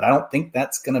offense, but I don't think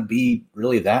that's going to be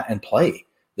really that in play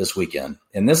this weekend.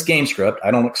 In this game script,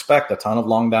 I don't expect a ton of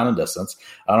long down and distance.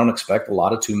 I don't expect a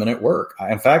lot of 2-minute work.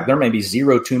 In fact, there may be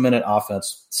 0 2-minute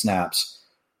offense snaps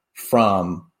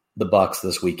from the Bucs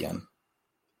this weekend.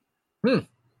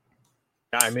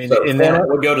 I mean, so Fournette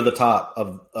would go to the top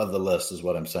of the list is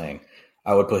what I'm saying.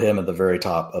 I would put him at the very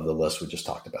top of the list we just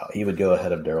talked about. He would go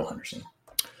ahead of Darrell Henderson.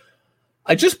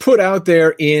 I just put out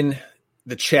there in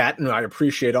the chat, and I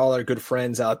appreciate all our good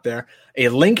friends out there, a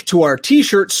link to our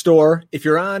T-shirt store. If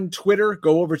you're on Twitter,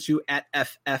 go over to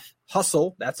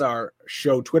 @FFHustle. That's our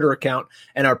show Twitter account.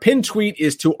 And our pinned tweet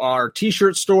is to our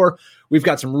T-shirt store. We've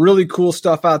got some really cool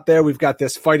stuff out there. We've got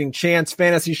this Fighting Chance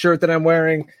fantasy shirt that I'm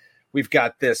wearing. We've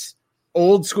got this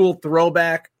old school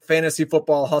throwback Fantasy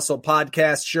Football Hustle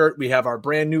podcast shirt. We have our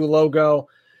brand new logo.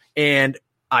 And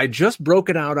I just broke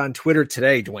it out on Twitter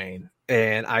today, Dwayne.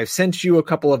 And I've sent you a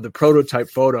couple of the prototype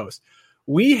photos.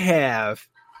 We have,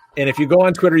 and if you go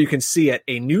on Twitter, you can see it,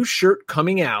 a new shirt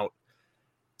coming out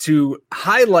to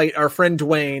highlight our friend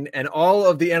Dwayne, and all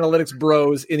of the analytics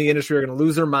bros in the industry are going to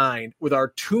lose their mind with our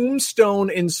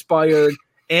Tombstone-inspired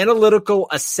Analytical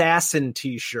Assassin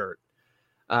T-shirt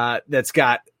that's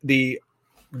got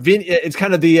it's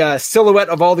kind of the silhouette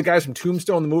of all the guys from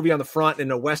Tombstone, the movie, on the front,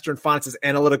 and the Western font says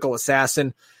Analytical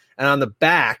Assassin. And on the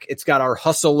back, it's got our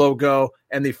Hustle logo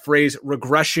and the phrase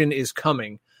regression is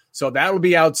coming. So that will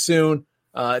be out soon.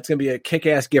 It's going to be a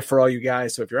kick-ass gift for all you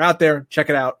guys. So if you're out there, check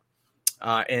it out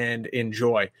and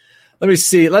enjoy. Let me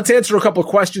see. Let's answer a couple of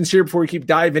questions here before we keep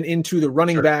diving into the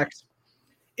running backs.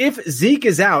 If Zeke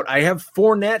is out, I have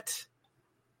Fournette,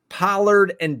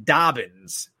 Pollard, and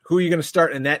Dobbins. Who are you going to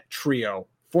start in that trio?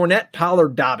 Fournette,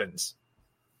 Pollard, Dobbins.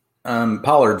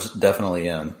 Pollard's definitely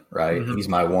in, right? Mm-hmm. He's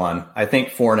my one. I think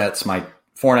Fournette's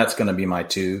going to be my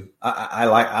two. I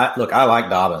like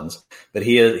Dobbins, but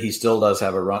he still does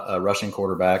have a rushing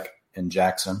quarterback in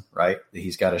Jackson, right? That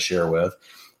he's got to share with.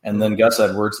 And then Gus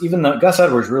Edwards, even though Gus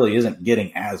Edwards really isn't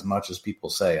getting as much as people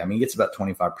say. I mean, he gets about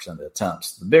 25% of the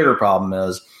attempts. The bigger problem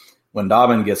is when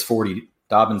Dobbins gets 40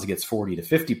 to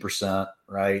 50%,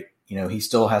 right? He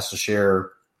still has to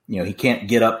share. He can't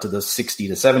get up to the 60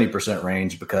 to 70%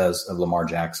 range because of Lamar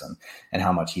Jackson and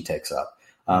how much he takes up.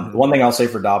 The one thing I'll say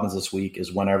for Dobbins this week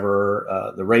is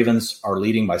whenever the Ravens are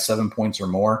leading by 7 points or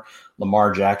more,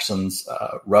 Lamar Jackson's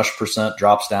rush percent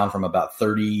drops down from about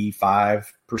 35%,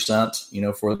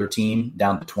 for their team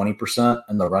down to 20%,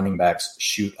 and the running backs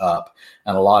shoot up.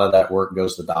 And a lot of that work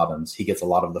goes to Dobbins. He gets a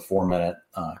lot of the 4-minute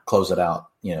close it out,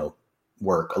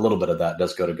 work. A little bit of that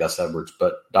does go to Gus Edwards,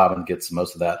 but Dobbins gets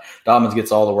most of that. Dobbins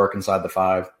gets all the work inside the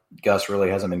 5. Gus really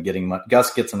hasn't been getting much.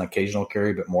 Gus gets an occasional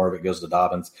carry, but more of it goes to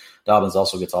Dobbins. Dobbins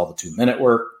also gets all the 2-minute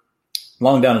work.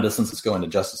 Long down and distance is going to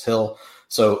Justice Hill.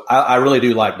 So I really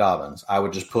do like Dobbins. I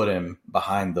would just put him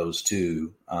behind those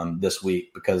two this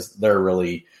week because they're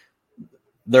going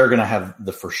to have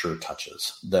the for sure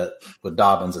touches. That with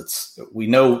Dobbins, we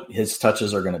know his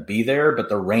touches are going to be there, but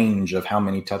the range of how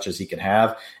many touches he can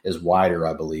have is wider,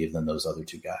 I believe, than those other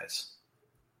two guys.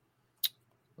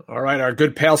 All right, our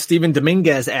good pal Steven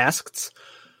Dominguez asks,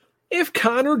 if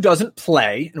Connor doesn't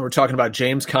play, and we're talking about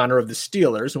James Conner of the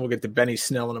Steelers, and we'll get to Benny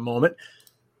Snell in a moment,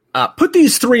 put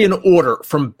these three in order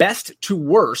from best to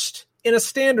worst in a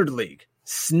standard league.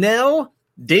 Snell,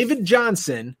 David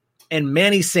Johnson, and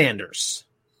Manny Sanders.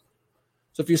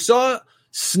 So if you saw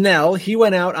Snell, he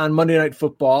went out on Monday Night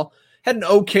Football, had an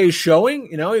okay showing.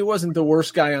 He wasn't the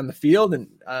worst guy on the field, and,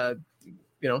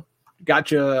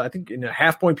 got you, I think, in a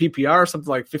half-point PPR, something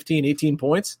like 15, 18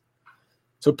 points.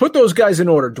 So put those guys in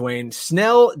order, Dwayne.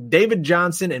 Snell, David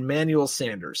Johnson, and Manuel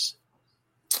Sanders.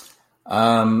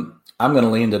 I'm going to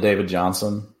lean to David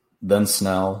Johnson, then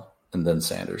Snell, and then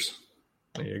Sanders.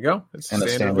 There you go. It's the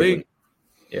standard league.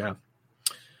 Yeah.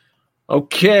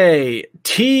 Okay.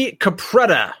 T.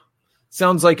 Capretta.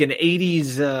 Sounds like an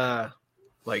 80s,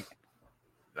 like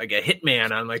a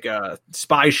hitman on like a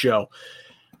spy show.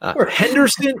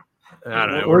 Henderson. I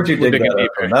don't know. Where'd you dig that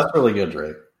up? That's really good,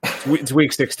 Drake. It's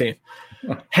week 16.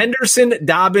 Henderson,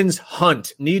 Dobbins,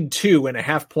 Hunt. Need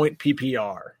 2.5 point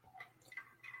PPR.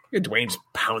 Dwayne's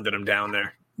pounding him down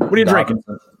there. What are you drinking?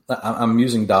 I'm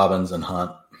using Dobbins and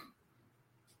Hunt.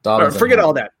 Forget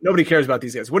all that. Nobody cares about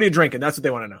these guys. What are you drinking? That's what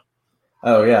they want to know.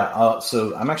 Oh, yeah.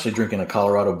 So I'm actually drinking a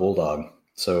Colorado Bulldog.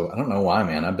 So I don't know why,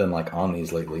 man. I've been on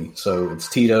these lately. So it's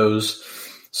Tito's,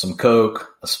 some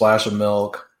Coke, a splash of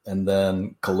milk, and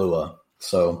then Kahlua.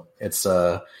 So it's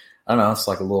I don't know, it's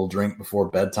like a little drink before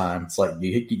bedtime. It's like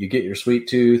you get your sweet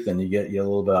tooth and you get a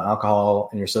little bit of alcohol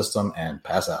in your system and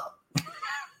pass out.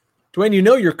 Dwayne,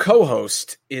 your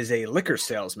co-host is a liquor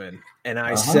salesman, and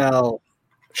I sell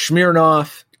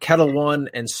Smirnoff, Kettle One,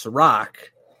 and Ciroc,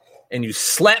 and you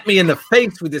slap me in the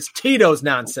face with this Tito's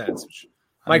nonsense, which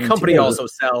my company also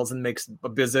sells and makes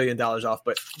 $1 bazillion off,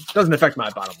 but it doesn't affect my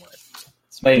bottom line.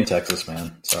 It's made in Texas,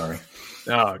 man. Sorry.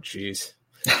 Oh, jeez.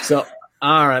 So,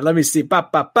 all right, let me see. Who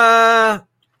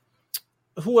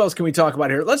else can we talk about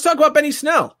here? Let's talk about Benny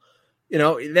Snell.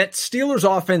 That Steelers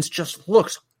offense just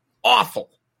looks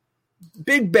awful.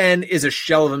 Big Ben is a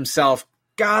shell of himself.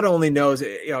 God only knows,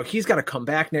 he's got to come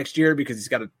back next year because he's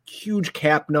got a huge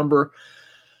cap number.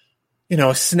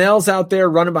 Snell's out there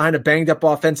running behind a banged up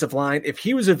offensive line. If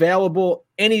he was available,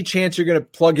 any chance you're going to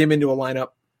plug him into a lineup?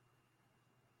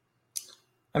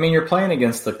 I mean, you're playing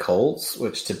against the Colts,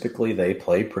 which typically they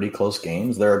play pretty close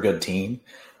games. They're a good team.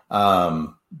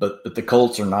 But the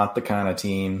Colts are not the kind of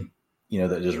team,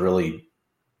 that just really,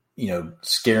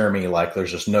 scare me. Like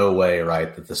there's just no way,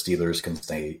 right, that the Steelers can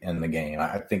stay in the game.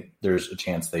 I think there's a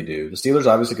chance they do. The Steelers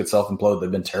obviously could self-implode.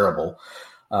 They've been terrible.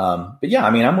 But yeah,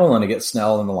 I mean, I'm willing to get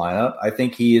Snell in the lineup. I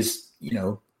think he is,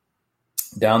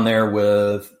 down there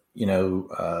with,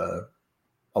 a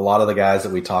lot of the guys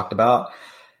that we talked about.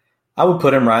 I would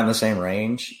put him right in the same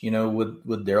range,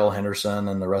 with Darrell Henderson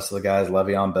and the rest of the guys,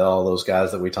 Le'Veon Bell, those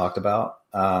guys that we talked about.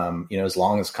 As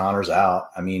long as Connor's out,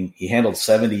 I mean, he handled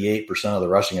 78% of the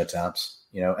rushing attempts,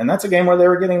 and that's a game where they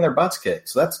were getting their butts kicked.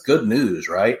 So that's good news,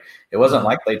 right? It wasn't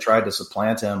like they tried to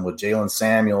supplant him with Jalen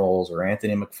Samuels or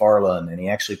Anthony McFarland, and he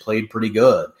actually played pretty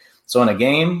good. So in a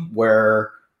game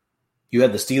where you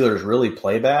had the Steelers really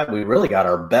play bad, we really got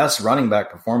our best running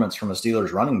back performance from a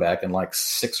Steelers running back in like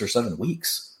 6 or 7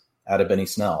 weeks. out of Benny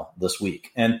Snell this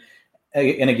week. And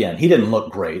again, he didn't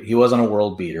look great. He wasn't a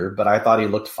world beater, but I thought he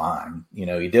looked fine. You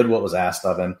know, he did what was asked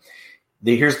of him.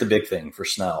 Here's the big thing for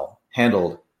Snell.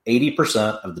 Handled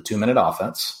 80% of the 2-minute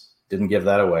offense. Didn't give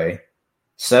that away.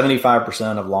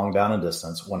 75% of long down and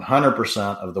distance.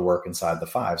 100% of the work inside the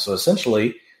 5. So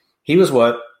essentially, he was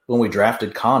what, when we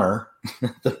drafted Connor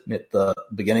at the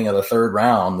beginning of the 3rd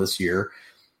round this year,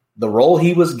 the role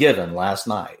he was given last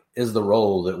night is the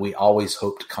role that we always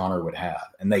hoped Connor would have.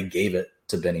 And they gave it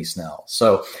to Benny Snell.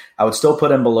 So I would still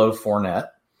put him below Fournette.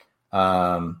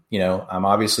 You know, I'm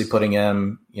obviously putting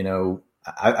him, you know,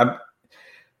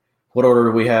 what order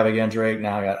do we have again, Drake?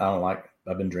 Now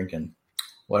I've been drinking.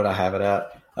 What did I have it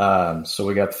at? So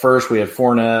we got first, we had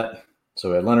Fournette. So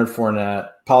we had Leonard Fournette.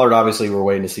 Pollard, obviously, we're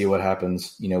waiting to see what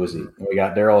happens. You know, we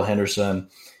got Darrell Henderson.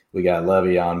 We got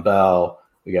Le'Veon Bell.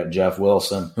 We got Jeff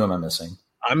Wilson. Who am I missing?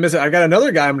 I got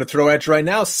another guy I'm going to throw at you right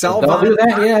now. Salvon. Don't do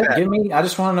that yet. I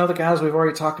just want to know the guys we've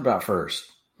already talked about first.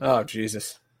 Oh,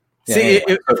 Jesus. Yeah, see,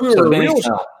 anyway, if we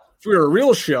were a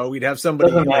real show, we'd have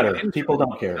somebody. Doesn't matter. People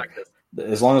don't care.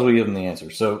 As long as we give them the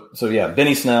answer. So yeah,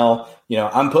 Benny Snell, you know,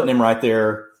 I'm putting him right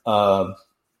there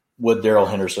with Darrell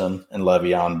Henderson and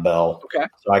Le'Veon Bell. Okay.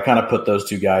 So I kind of put those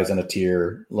two guys in a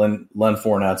tier. Len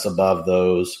Fournette's above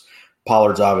those.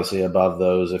 Pollard's obviously above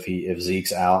those if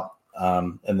Zeke's out.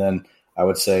 And then I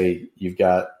would say you've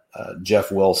got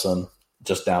Jeff Wilson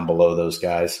just down below those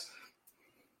guys.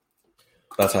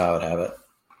 That's how I would have it.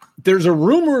 There's a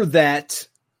rumor that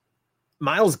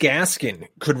Myles Gaskin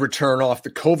could return off the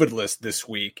COVID list this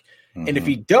week. Mm-hmm. And if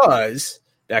he does,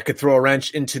 that could throw a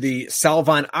wrench into the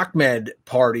Salvon Ahmed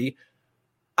party.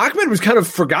 Ahmed was kind of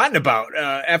forgotten about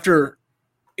after,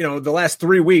 you know, the last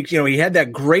 3 weeks. You know, he had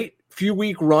that great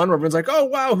few-week run where everyone's like, oh,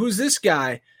 wow, who's this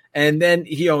guy? And then,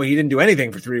 he didn't do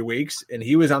anything for 3 weeks, and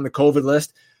he was on the COVID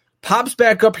list. Pops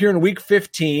back up here in week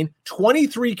 15,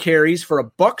 23 carries for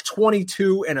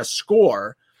 $122 and a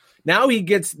score. Now he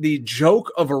gets the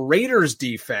joke of a Raiders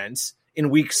defense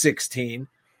in week 16.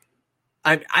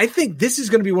 I think this is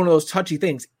going to be one of those touchy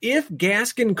things. If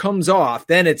Gaskin comes off,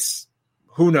 then it's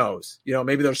who knows. You know,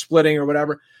 maybe they're splitting or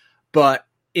whatever. But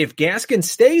if Gaskin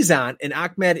stays on and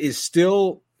Ahmed is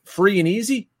still free and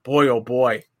easy, boy, oh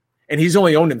boy. And he's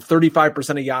only owned in 35%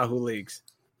 of Yahoo leagues.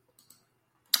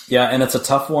 Yeah, and it's a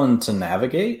tough one to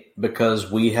navigate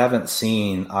because we haven't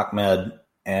seen Ahmed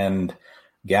and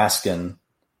Gaskin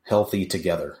healthy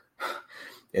together.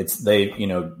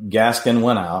 Gaskin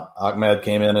went out. Ahmed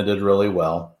came in and did really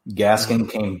well. Gaskin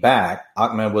came back.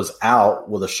 Ahmed was out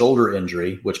with a shoulder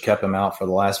injury, which kept him out for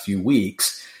the last few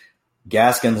weeks.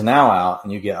 Gaskin's now out,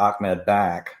 and you get Ahmed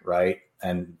back, right?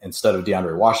 And instead of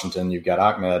DeAndre Washington, you've got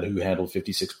Ahmed, who handled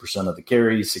 56% of the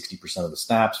carries, 60% of the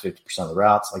snaps, 50% of the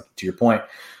routes. Like, to your point,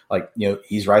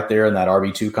 he's right there in that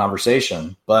RB2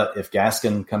 conversation. But if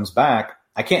Gaskin comes back,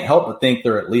 I can't help but think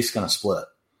they're at least going to split,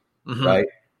 right?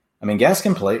 I mean,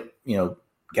 Gaskin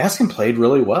played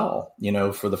really well,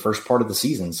 for the first part of the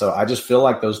season. So I just feel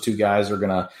like those two guys are going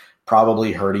to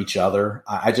probably hurt each other.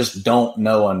 I just don't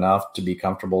know enough to be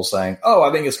comfortable saying, oh,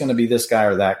 I think it's going to be this guy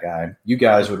or that guy. You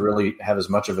guys would really have as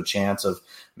much of a chance of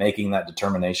making that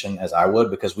determination as I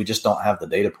would, because we just don't have the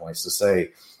data points to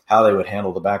say how they would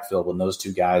handle the backfield when those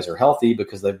two guys are healthy,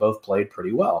 because they both played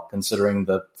pretty well, considering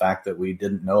the fact that we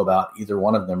didn't know about either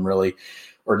one of them really,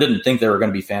 or didn't think they were going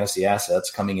to be fantasy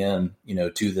assets coming in,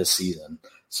 to this season.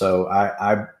 So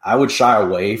I would shy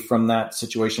away from that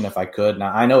situation if I could.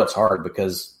 Now, I know it's hard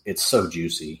because it's so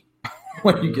juicy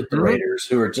when you get the Raiders,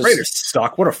 who are just – Raiders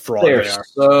suck. What a fraud they are.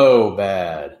 So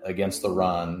bad against the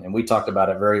run. And we talked about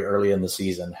it very early in the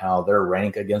season, how their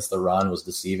rank against the run was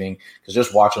deceiving, because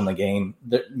just watching the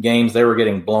games, they were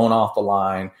getting blown off the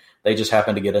line. They just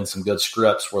happened to get in some good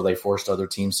scripts where they forced other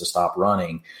teams to stop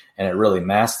running, and it really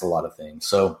masked a lot of things.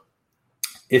 So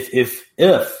if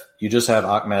you just have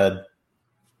Ahmed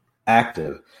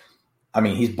active, I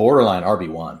mean, he's borderline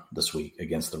RB1 this week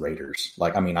against the Raiders.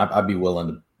 I'd be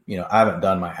willing to, I haven't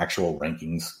done my actual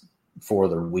rankings for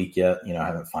the week yet. I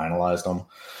haven't finalized them,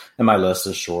 and my list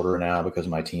is shorter now because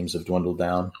my teams have dwindled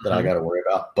down that I got to worry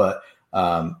about. But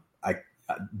I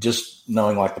just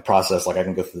knowing the process, I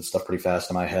can go through this stuff pretty fast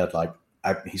in my head.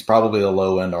 He's probably a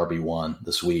low end RB1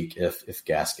 this week if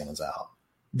Gaskin is out.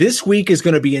 This week is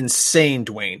going to be insane,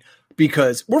 Dwayne,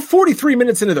 because we're 43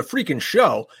 minutes into the freaking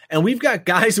show, and we've got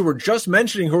guys who we're just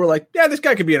mentioning who are like, yeah, this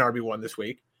guy could be an RB1 this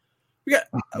week.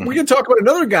 We can talk about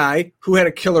another guy who had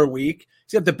a killer week.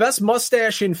 He's got the best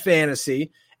mustache in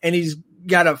fantasy, and he's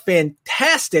got a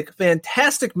fantastic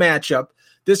matchup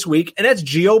this week, and that's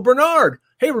Gio Bernard.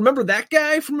 Hey, remember that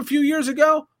guy from a few years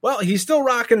ago? Well, he's still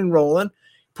rocking and rolling.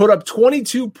 put up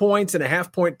 22 points and a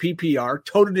half-point PPR,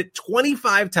 toted it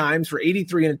 25 times for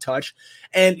 83 and a touch.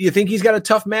 And you think he's got a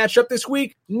tough matchup this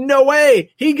week? No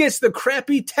way. He gets the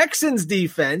crappy Texans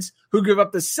defense, who give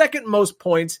up the second most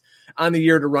points on the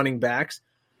year to running backs.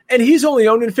 And he's only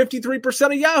owned in 53%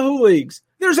 of Yahoo leagues.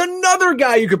 There's another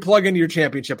guy you could plug into your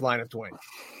championship lineup, Dwayne.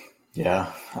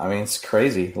 Yeah, I mean, it's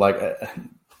crazy. Like,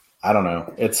 I don't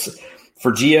know. It's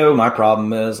for Gio, my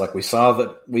problem is, like, we saw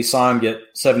him get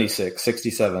 76,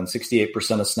 67,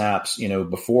 68% of snaps,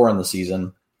 before in the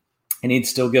season, and he'd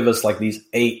still give us like these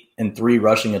 8 and 3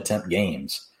 rushing attempt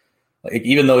games, like,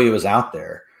 even though he was out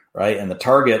there, right? And the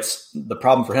targets, the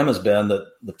problem for him has been that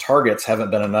the targets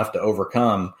haven't been enough to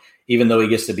overcome, even though he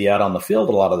gets to be out on the field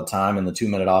a lot of the time in the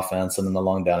 2-minute offense and in the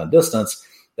long down and distance.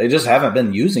 They just haven't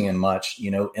been using him much,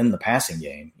 in the passing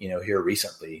game, here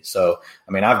recently. So,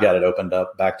 I mean, I've got it opened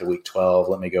up back to week 12.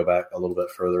 Let me go back a little bit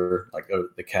further, like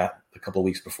a couple of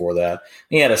weeks before that.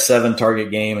 He had a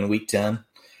 7-target game in week 10.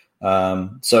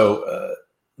 So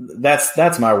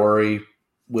that's my worry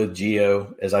with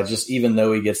Gio, is even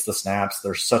though he gets the snaps,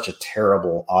 they're such a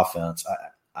terrible offense.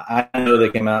 I know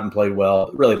they came out and played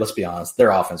well. Really, let's be honest,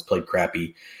 their offense played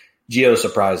crappy. Gio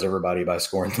surprised everybody by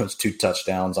scoring those 2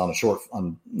 touchdowns on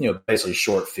basically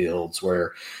short fields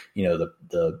where,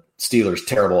 the Steelers'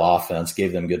 terrible offense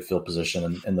gave them good field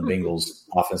position, and the Bengals'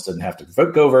 offense didn't have to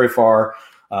go very far.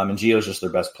 And Gio's just their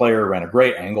best player, ran a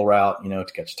great angle route, to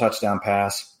catch a touchdown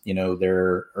pass.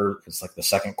 It's like the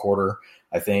second quarter,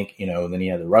 I think, and then he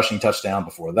had the rushing touchdown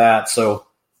before that. So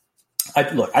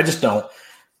I just don't.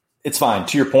 It's fine.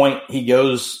 To your point,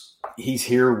 he's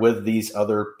here with these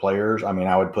other players. I mean,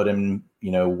 I would put him,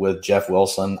 with Jeff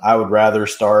Wilson. I would rather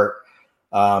start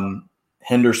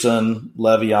Henderson,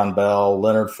 Le'Veon Bell,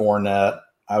 Leonard Fournette.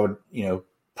 I would,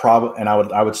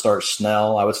 I would start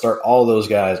Snell. I would start all those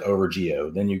guys over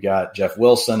Gio. Then you got Jeff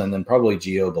Wilson, and then probably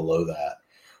Gio below that,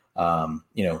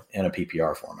 in a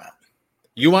PPR format.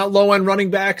 You want low-end running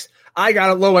backs? I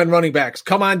got low-end running backs.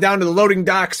 Come on down to the loading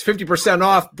docks, 50%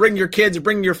 off. Bring your kids,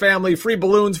 bring your family, free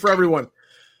balloons for everyone.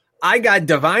 I got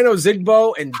Devine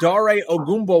Ozigbo and Dare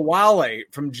Ogunbowale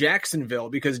from Jacksonville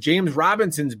because James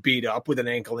Robinson's beat up with an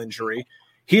ankle injury.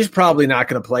 He's probably not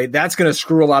going to play. That's going to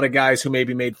screw a lot of guys who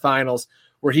maybe made finals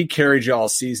where he carried you all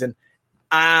season.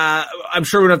 I'm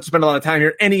sure we don't have to spend a lot of time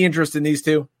here. Any interest in these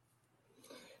two?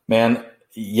 Man,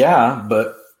 yeah,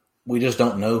 but we just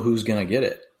don't know who's going to get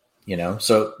it.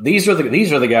 So these are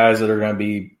the guys that are going to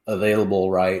be available,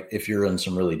 right? If you're in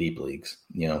some really deep leagues,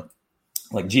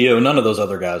 like Gio, none of those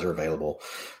other guys are available,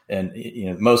 and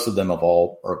most of them have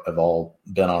all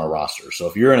been on a roster. So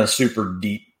if you're in a super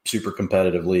deep, super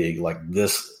competitive league, like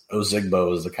this,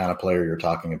 Ozigbo is the kind of player you're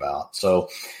talking about. So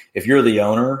if you're the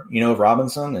owner, of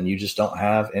Robinson, and you just don't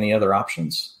have any other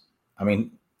options, I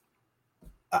mean,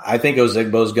 I think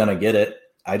Ozigbo is going to get it.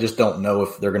 I just don't know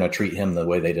if they're going to treat him the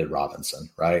way they did Robinson,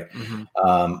 right?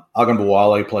 Mm-hmm.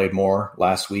 Ogunbowale played more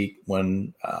last week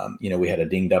when, we had a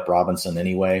dinged up Robinson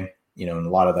anyway, and a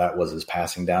lot of that was his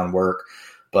passing down work.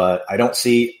 But I just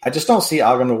don't see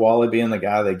Ogunbowale being the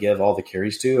guy they give all the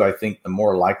carries to. I think the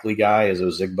more likely guy is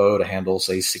Ozigbo to handle,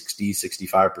 say,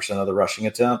 65% of the rushing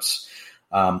attempts.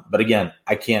 But again,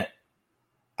 I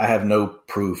have no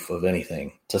proof of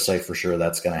anything to say for sure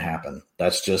that's going to happen.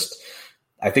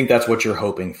 I think that's what you're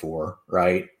hoping for,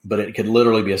 right? But it could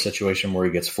literally be a situation where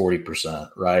he gets 40%,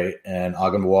 right? And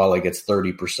Ogunbowale gets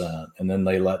 30%, and then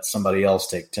they let somebody else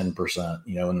take 10%,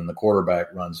 and then the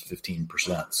quarterback runs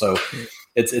 15%. So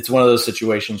it's one of those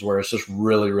situations where it's just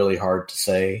really, really hard to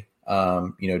say,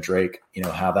 Drake,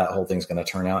 how that whole thing's going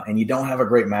to turn out. And you don't have a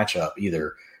great matchup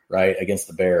either, right, against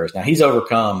the Bears. Now, he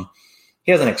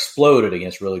hasn't exploded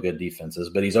against really good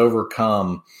defenses, but he's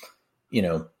overcome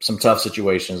some tough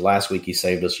situations. Last week he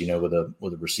saved us, with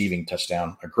a receiving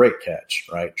touchdown, a great catch,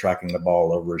 right? Tracking the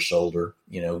ball over his shoulder,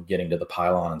 getting to the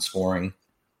pylon and scoring.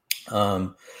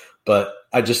 But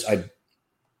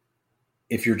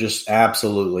if you're just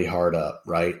absolutely hard up,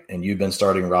 right, and you've been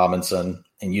starting Robinson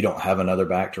and you don't have another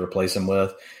back to replace him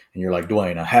with, and you're like,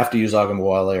 Dwayne, I have to use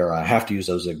Ogunbowale or I have to use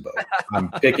Ozigbo.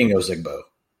 I'm picking Ozigbo.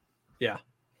 Yeah.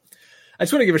 I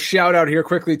just want to give a shout out here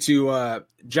quickly to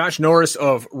Josh Norris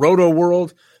of Roto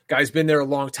World. Guy's been there a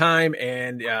long time,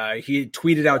 and he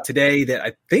tweeted out today that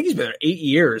I think he's been there 8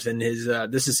 years, and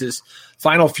this is his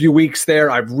final few weeks there.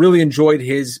 I've really enjoyed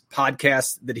his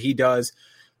podcast that he does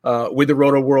with the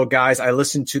Roto World guys. I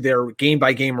listen to their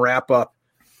game-by-game wrap-up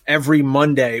every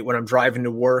Monday when I'm driving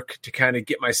to work to kind of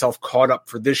get myself caught up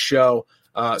for this show.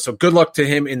 So good luck to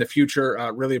him in the future.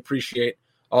 Really appreciate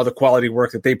all the quality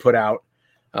work that they put out.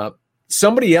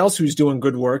 Somebody else who's doing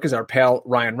good work is our pal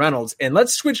Ryan Reynolds. And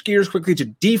let's switch gears quickly to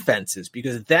defenses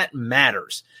because that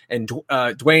matters. And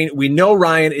Dwayne, we know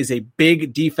Ryan is a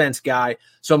big defense guy.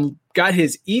 So I've got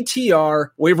his ETR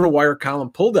waiver wire column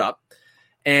pulled up.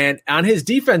 And on his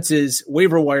defenses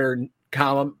waiver wire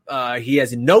column, he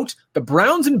has a note: the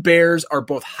Browns and Bears are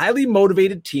both highly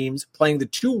motivated teams playing the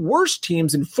two worst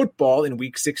teams in football in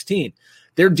Week 16.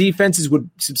 Their defenses would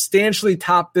substantially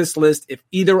top this list if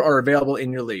either are available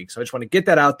in your league. So I just want to get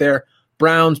that out there.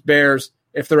 Browns, Bears,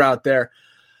 if they're out there.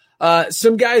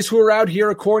 Some guys who are out here,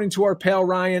 according to our pal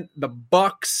Ryan: the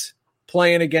Bucks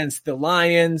playing against the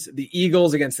Lions, the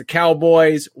Eagles against the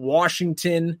Cowboys,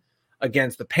 Washington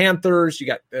against the Panthers. You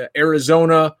got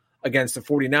Arizona against the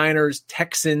 49ers,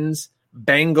 Texans,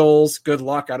 Bengals. Good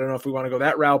luck. I don't know if we want to go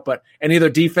that route, but any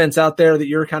other defense out there that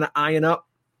you're kind of eyeing up?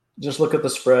 Just look at the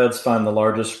spreads, find the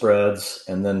largest spreads,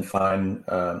 and then find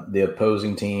the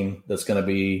opposing team that's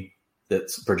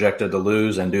projected to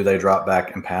lose, and do they drop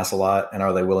back and pass a lot, and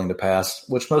are they willing to pass?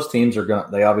 Which most teams are going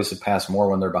to. They obviously pass more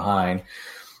when they're behind,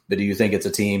 but do you think it's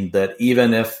a team that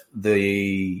even if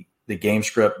the game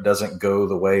script doesn't go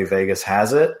the way Vegas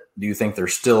has it, do you think they're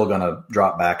still going to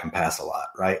drop back and pass a lot,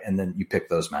 right? And then you pick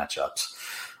those matchups.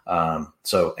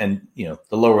 The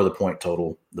lower the point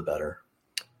total, the better.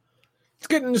 Let's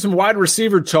get into some wide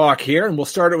receiver talk here, and we'll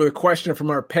start it with a question from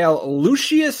our pal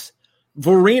Lucius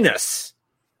Vorenus.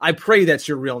 I pray that's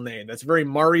your real name. That's very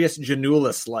Marius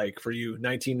Janulis-like for you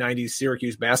 1990s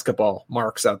Syracuse basketball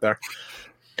marks out there.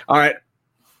 All right.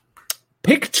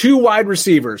 Pick two wide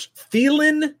receivers: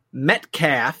 Thielen,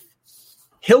 Metcalf,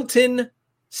 Hilton,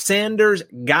 Sanders,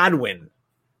 Godwin.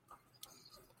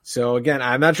 So, again,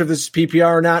 I'm not sure if this is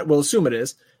PPR or not. We'll assume it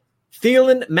is.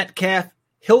 Thielen, Metcalf,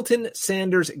 Hilton,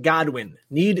 Sanders, Godwin.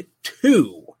 Need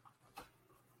two.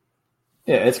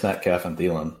 Yeah, it's Metcalf and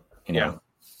Thielen.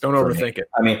 Don't overthink it.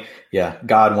 I mean, yeah,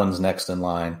 Godwin's next in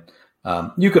line.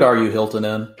 You could argue Hilton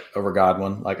in over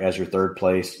Godwin, like as your third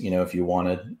place, if you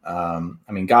wanted.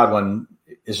 Godwin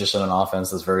is just in an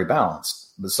offense that's very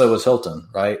balanced, but so is Hilton,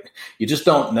 right? You just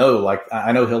don't know. Like,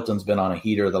 I know Hilton's been on a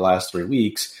heater the last 3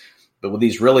 weeks, but with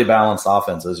these really balanced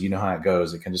offenses, you know how it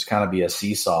goes. It can just kind of be a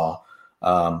seesaw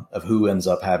of who ends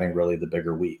up having really the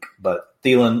bigger week. But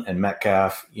Thielen and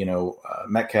Metcalf,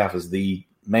 Metcalf is the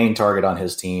main target on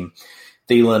his team.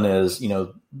 Thielen is,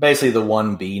 basically the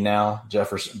 1B now,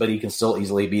 Jefferson, but he can still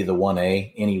easily be the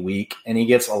 1A any week, and he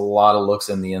gets a lot of looks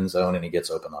in the end zone, and he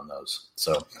gets open on those.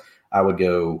 So I would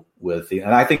go with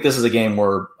and I think this is a game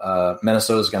where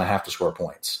Minnesota is going to have to score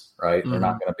points, right? Mm-hmm. They're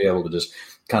not going to be able to just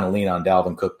kind of lean on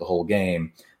Dalvin Cook the whole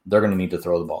game. They're going to need to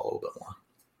throw the ball a little bit more.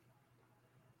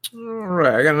 All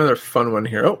right, I got another fun one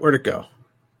here. Oh, where'd it go?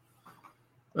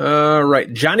 All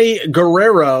right, Johnny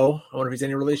Guerrero. I wonder if he's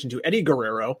any relation to Eddie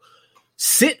Guerrero.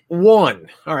 Sit one.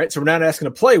 All right, so we're not asking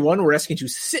to play one. We're asking to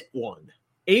sit one.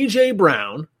 A.J.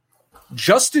 Brown,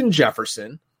 Justin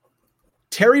Jefferson,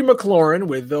 Terry McLaurin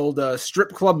with old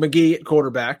Strip Club McGee at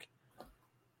quarterback,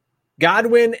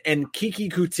 Godwin, and Kiki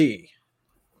Kuti.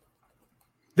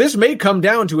 This may come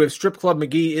down to if Strip Club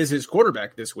McGee is his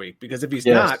quarterback this week, because if he's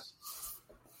not,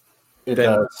 it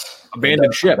does.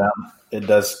 Abandon ship. It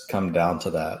does come down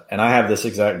to that. And I have this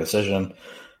exact decision.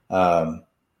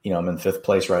 I'm in fifth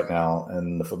place right now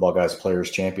in the Football Guys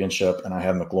Players Championship, and I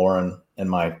have McLaurin in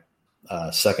my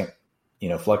second,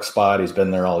 flex spot. He's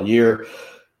been there all year.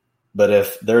 But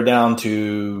if they're down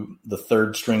to the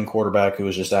third string quarterback who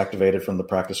was just activated from the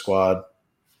practice squad,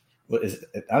 I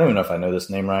don't even know if I know this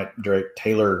name right, Drake,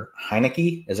 Taylor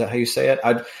Heineke. Is that how you say it?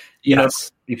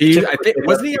 Yes.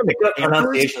 Wasn't he on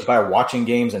pronunciations by watching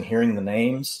games and hearing the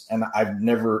names? And I've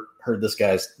never heard this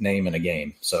guy's name in a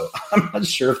game. So I'm not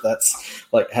sure if that's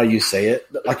like how you say it.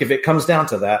 But like if it comes down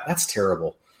to that, that's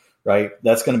terrible, right?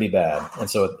 That's going to be bad. And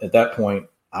so at that point,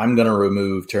 I'm going to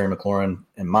remove Terry McLaurin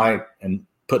and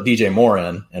put DJ Moore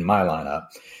in my lineup.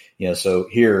 So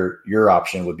here your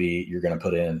option would be you're going to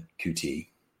put in QT.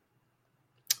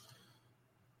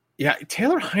 Yeah,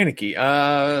 Taylor Heineke.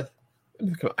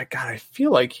 I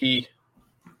feel like he.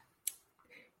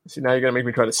 See, now you're gonna make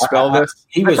me try to spell this.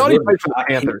 He played for the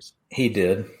Panthers. He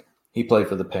did. He played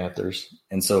for the Panthers,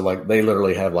 and so they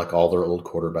literally have all their old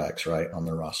quarterbacks right on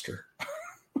their roster.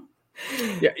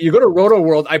 Yeah, you go to Roto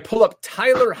World. I pull up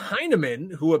Tyler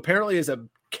Heineman, who apparently is a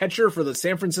catcher for the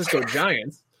San Francisco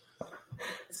Giants.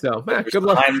 So, good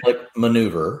luck. Heimlich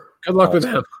maneuver. Good luck with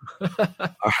him.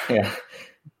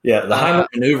 Yeah, the Heimlich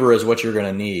maneuver is what you're going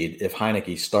to need if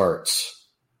Heineke starts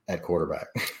at quarterback.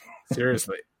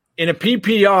 Seriously. In a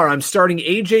PPR, I'm starting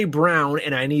A.J. Brown,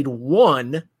 and I need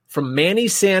one from Manny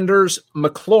Sanders,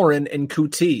 McLaurin, and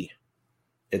Kuti.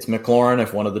 It's McLaurin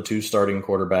if one of the two starting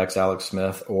quarterbacks, Alex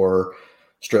Smith, or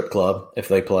Strip Club if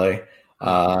they play.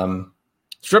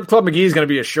 Strip Club McGee is going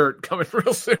to be a shirt coming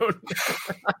real soon.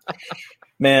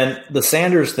 Man, the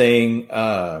Sanders thing,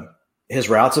 his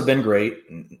routes have been great,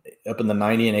 up in the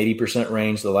 90 and 80%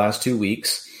 range the last 2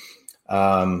 weeks.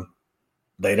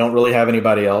 They don't really have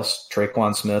anybody else.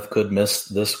 Traquan Smith could miss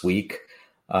this week.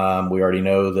 We already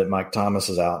know that Mike Thomas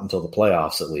is out until the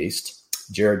playoffs at least.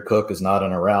 Jared Cook is not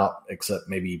in a route except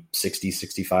maybe 60,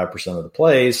 65% of the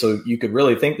plays. So you could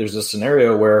really think there's a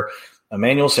scenario where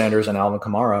Emmanuel Sanders and Alvin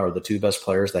Kamara are the two best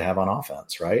players they have on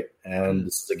offense, right? And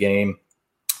this is a game,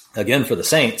 again, for the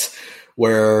Saints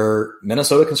where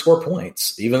Minnesota can score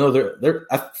points, even though they're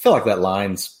I feel like that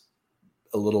line's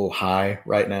a little high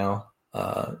right now.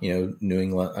 New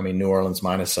Orleans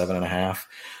 -7.5.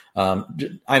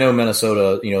 I know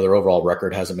Minnesota, their overall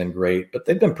record hasn't been great, but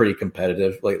they've been pretty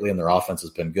competitive lately and their offense has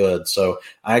been good. So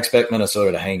I expect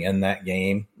Minnesota to hang in that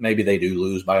game. Maybe they do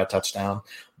lose by a touchdown,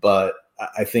 but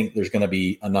I think there's going to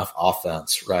be enough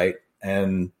offense, right?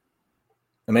 And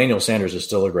Emmanuel Sanders is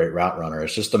still a great route runner.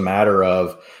 It's just a matter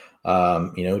of,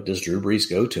 does Drew Brees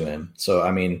go to him? So,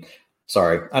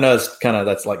 sorry. I know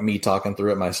that's like me talking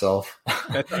through it myself.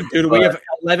 Dude, we have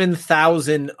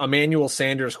 11,000 Emmanuel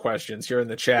Sanders questions here in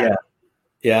the chat.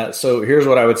 Yeah. So here's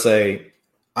what I would say.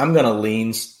 I'm going to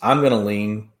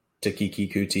lean to Kiki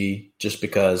Kuti just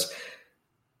because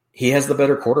he has the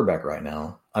better quarterback right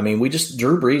now.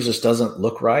 Drew Brees just doesn't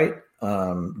look right.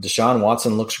 Deshaun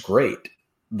Watson looks great.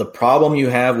 The problem you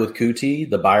have with Kuti,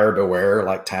 the buyer beware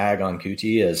tag on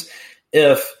Kuti, is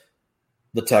if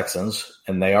the Texans,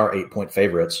 and they are 8-point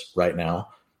favorites right now,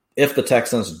 if the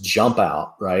Texans jump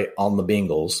out right on the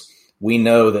Bengals, we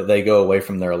know that they go away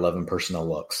from their 11 personnel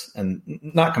looks, and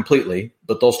not completely,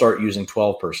 but they'll start using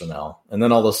 12 personnel. And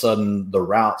then all of a sudden the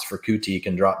routes for Kuti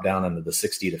can drop down into the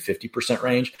 60 to 50%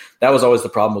 range. That was always the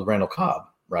problem with Randall Cobb,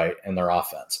 right, in their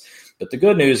offense. But the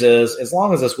good news is, as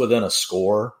long as it's within a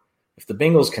score, if the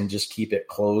Bengals can just keep it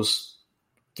close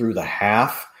through the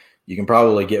half, you can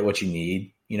probably get what you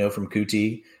need, from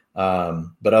Kuti.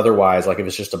 But otherwise, if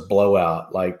it's just a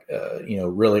blowout,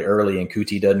 really early and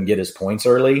Kuti doesn't get his points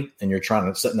early and you're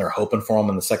trying to sit in there hoping for him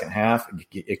in the second half,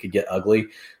 it could get ugly.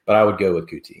 But I would go with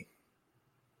Kuti.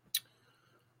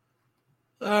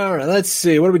 All right, let's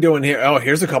see. What are we doing here? Oh,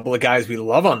 here's a couple of guys we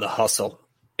love on the hustle.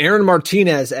 Aaron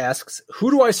Martinez asks,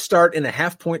 who do I start in a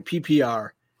half-point PPR?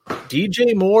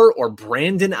 DJ Moore or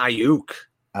Brandon Ayuk?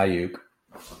 Ayuk.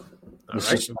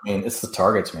 It's the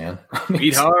targets, man.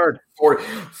 Beat hard.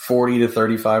 40 to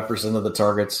 35% of the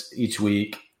targets each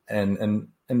week. And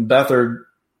Beathard,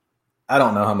 I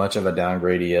don't know how much of a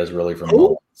downgrade he is really from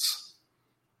Mullins.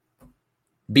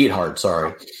 Beat hard,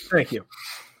 sorry. Thank you.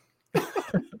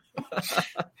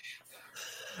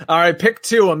 All right, pick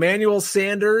two. Emmanuel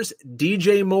Sanders,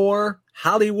 DJ Moore,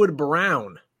 Hollywood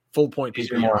Brown. Full point PPR.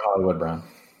 DJ Moore, Hollywood Brown.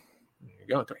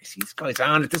 Go. He's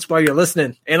on it. This is why you're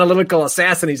listening. Analytical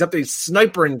assassin. He's up there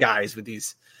snipering guys with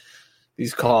these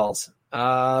calls.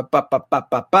 Oh,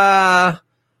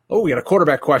 we got a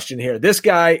quarterback question here. This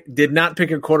guy did not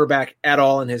pick a quarterback at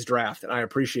all in his draft, and I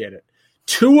appreciate it.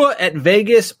 Tua at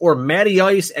Vegas or Matty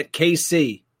Ice at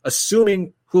KC,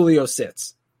 assuming Julio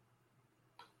sits.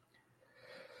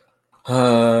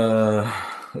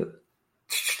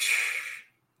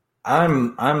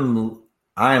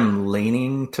 I'm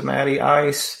leaning to Matty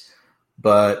Ice,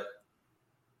 but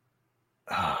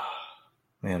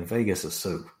man, Vegas is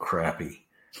so crappy.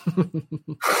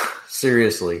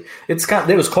 Seriously,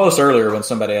 it was close earlier when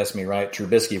somebody asked me, right,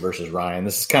 Trubisky versus Ryan.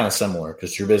 This is kind of similar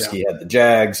because Trubisky had the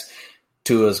Jags,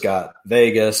 Tua's got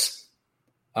Vegas.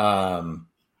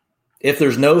 If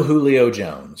there's no Julio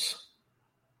Jones,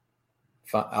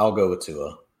 I'll go with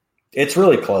Tua. It's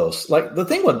really close. The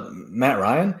thing with Matt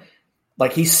Ryan,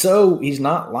 he's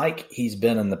not like he's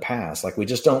been in the past. We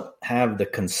just don't have the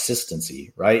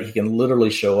consistency, right? He can literally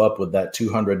show up with that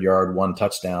 200-yard, one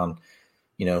touchdown,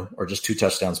 or just two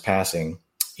touchdowns passing,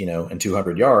 and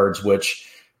 200 yards, which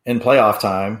in playoff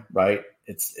time, right,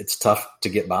 it's tough to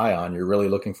get by on. You're really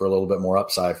looking for a little bit more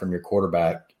upside from your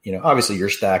quarterback. Obviously you're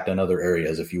stacked in other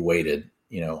areas if you waited,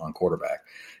 on quarterback,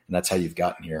 and that's how you've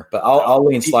gotten here. But I'll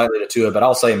lean slightly to Tua, but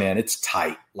I'll say, man, it's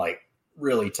tight,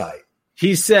 really tight.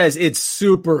 He says it's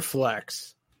super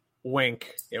flex.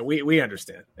 Wink. Yeah, we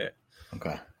understand. Yeah.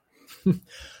 Okay.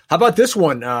 How about this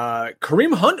one?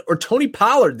 Kareem Hunt or Tony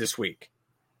Pollard this week?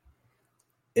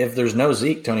 If there's no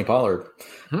Zeke, Tony Pollard.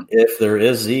 Mm-hmm. If there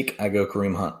is Zeke, I go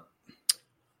Kareem Hunt.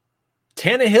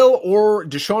 Tannehill or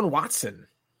Deshaun Watson?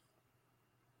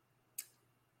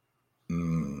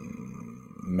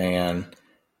 Man,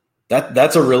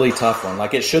 That's a really tough one.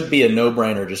 Like, it should be a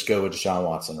no-brainer. Just go with Deshaun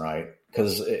Watson, right?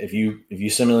 Because if you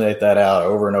simulate that out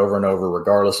over and over and over,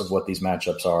 regardless of what these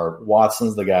matchups are,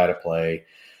 Watson's the guy to play.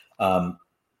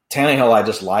 Tannehill I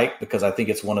just like because I think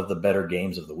it's one of the better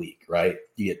games of the week, right?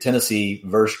 You get Tennessee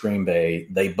versus Green Bay.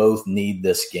 They both need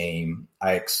this game.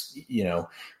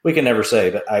 We can never say,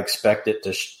 but I expect it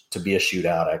to be a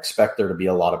shootout. I expect there to be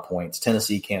a lot of points.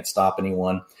 Tennessee can't stop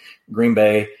anyone. Green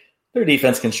Bay, their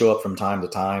defense can show up from time to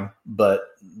time, but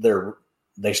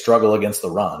they struggle against the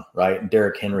run, right? And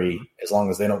Derrick Henry, as long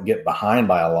as they don't get behind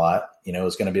by a lot,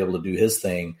 is going to be able to do his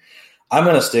thing. I'm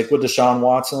going to stick with Deshaun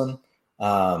Watson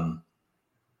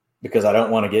because I don't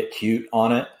want to get cute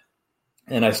on it.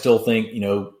 And I still think,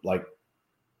 like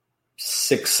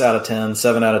 7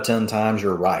 out of 10 times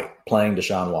you're right playing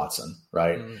Deshaun Watson,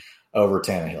 right, over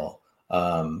Tannehill.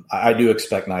 I do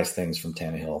expect nice things from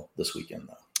Tannehill this weekend,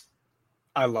 though.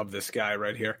 I love this guy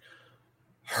right here.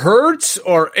 Hurts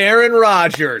or Aaron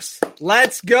Rodgers?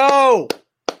 Let's go.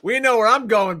 We know where I'm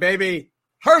going, baby.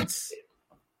 Hurts.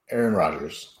 Aaron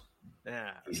Rodgers.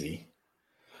 Yeah. Easy.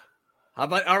 How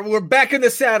about we're back in the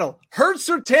saddle? Hurts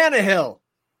or Tannehill?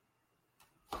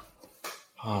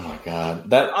 Oh my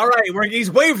God! All right,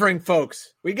 he's wavering,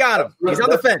 folks. We got him. He's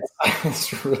on the fence.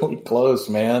 It's really close,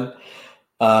 man.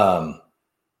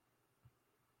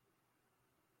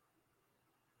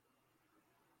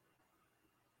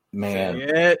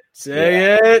 Man,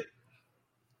 say it.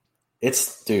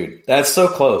 It's, dude, that's so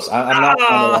close. I'm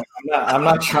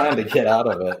not trying to get out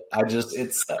of it.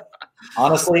 It's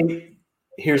honestly,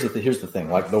 here's the thing.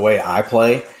 Like, the way I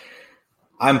play,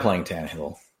 I'm playing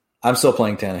Tannehill. I'm still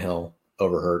playing Tannehill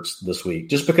over Hurts this week,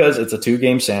 just because it's a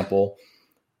 2-game sample.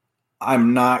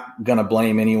 I'm not gonna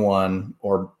blame anyone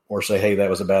or say, hey, that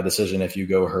was a bad decision if you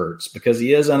go Hurts, because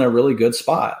he is in a really good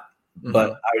spot. Mm-hmm.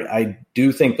 But I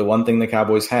do think the one thing the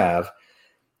Cowboys have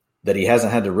that he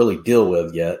hasn't had to really deal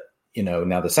with yet,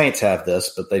 now the Saints have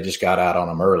this, but they just got out on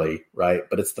him early, right?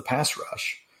 But it's the pass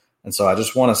rush. And so I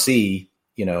just want to see,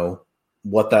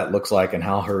 what that looks like and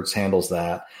how Hurts handles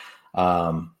that.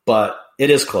 But it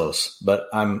is close, but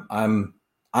I'm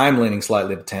leaning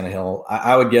slightly to Tannehill.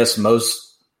 I would guess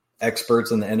most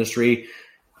experts in the industry,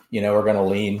 are going to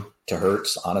lean to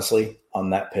Hurts, honestly,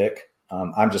 on that pick.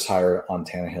 I'm just higher on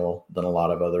Tannehill than a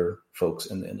lot of other folks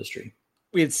in the industry.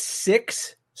 We had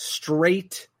 6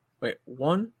 straight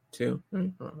Jalen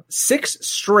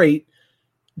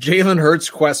Hurts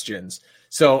questions.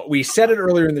 So we said it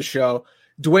earlier in the show.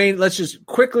 Dwayne, let's just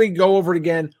quickly go over it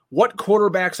again. What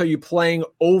quarterbacks are you playing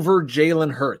over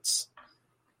Jalen Hurts?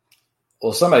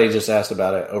 Well, somebody just asked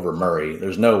about it over Murray.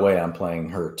 There's no way I'm playing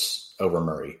Hurts over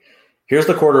Murray. Here's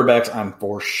the quarterbacks I'm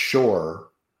for sure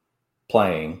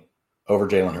playing over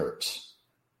Jalen Hurts.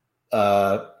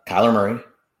 Kyler Murray,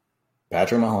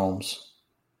 Patrick Mahomes,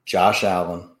 Josh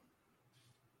Allen,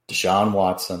 Deshaun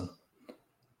Watson,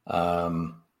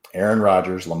 Aaron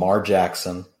Rodgers, Lamar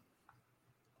Jackson,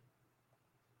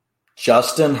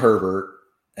 Justin Herbert,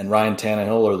 and Ryan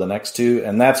Tannehill are the next 2.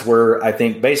 And that's where I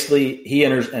think basically he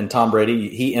enters, and Tom Brady,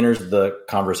 he enters the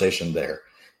conversation there.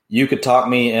 You could talk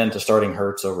me into starting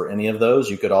Hurts over any of those.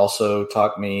 You could also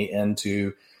talk me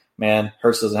into, man,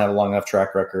 Hurts doesn't have a long enough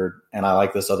track record, and I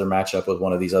like this other matchup with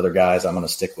one of these other guys. I'm going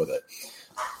to stick with it.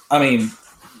 I mean,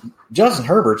 Justin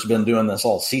Herbert's been doing this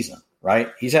all season,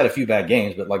 right? He's had a few bad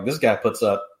games, but like, this guy puts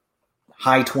up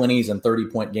high 20s and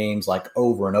 30-point games like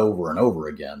over and over and over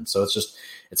again. So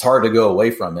it's hard to go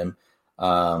away from him.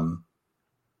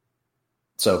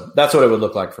 So that's what it would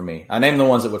look like for me. I named the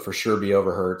ones that would for sure be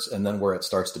over Hurts, and then where it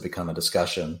starts to become a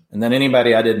discussion. And then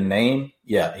anybody I didn't name,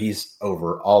 yeah, he's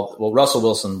over all. Well, Russell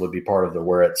Wilson would be part of the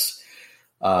where it's,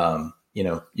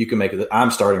 you can make it.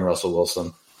 I'm starting Russell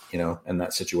Wilson, in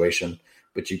that situation,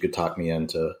 but you could talk me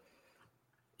into.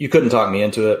 You couldn't talk me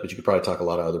into it, but you could probably talk a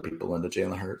lot of other people into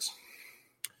Jalen Hurts.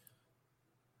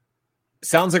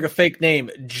 Sounds like a fake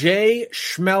name. J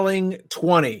Schmeling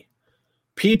 20.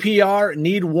 PPR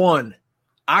need 1.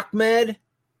 Ahmed,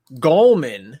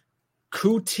 Gallman,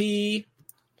 Kuti,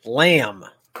 Lamb.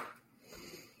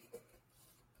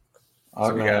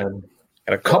 So we got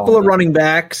a couple of running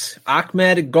backs,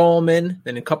 Ahmed, Gallman,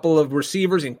 then a couple of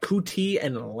receivers in Kuti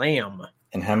and Lamb.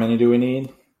 And how many do we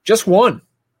need? Just 1.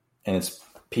 And it's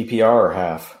PPR or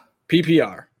half?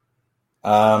 PPR.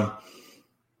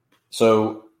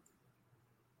 So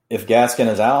if Gaskin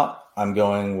is out, I'm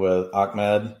going with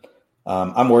Ahmed.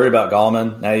 I'm worried about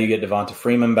Gallman. Now you get Devonta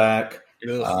Freeman back,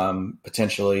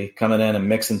 potentially coming in and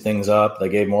mixing things up. They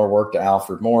gave more work to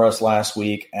Alfred Morris last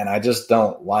week, and I just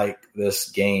don't like this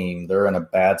game. They're in a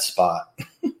bad spot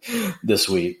this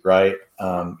week, right?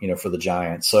 For the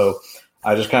Giants. So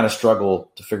I just kind of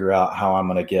struggle to figure out how I'm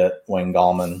going to get Wayne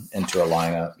Gallman into a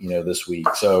lineup, this week.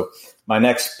 So my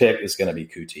next pick is going to be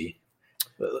Kuti.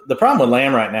 The problem with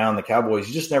Lamb right now and the Cowboys,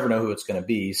 you just never know who it's going to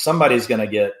be. Somebody's going to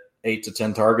get 8 to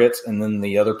 10 targets, and then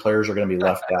the other players are going to be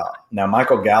left out. Now,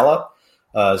 Michael Gallup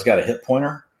has got a hit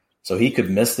pointer, so he could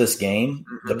miss this game.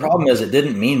 Mm-hmm. The problem is it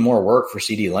didn't mean more work for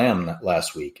CeeDee Lamb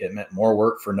last week. It meant more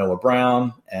work for Noah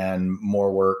Brown and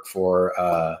more work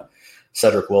for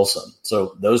Cedric Wilson.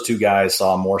 So those two guys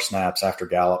saw more snaps after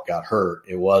Gallup got hurt.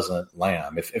 It wasn't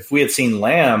Lamb. If we had seen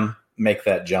Lamb make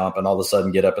that jump and all of a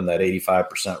sudden get up in that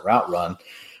 85% route run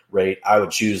rate, I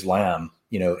would choose Lamb,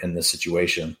 in this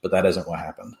situation. But that isn't what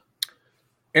happened.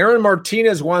 Aaron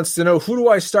Martinez wants to know, who do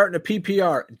I start in a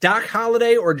PPR, Doc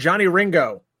Holliday or Johnny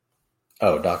Ringo?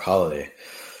 Oh, Doc Holliday.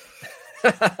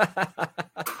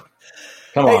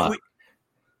 Come on.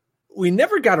 We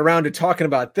never got around to talking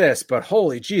about this, but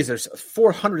holy geez, there's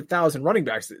 400,000 running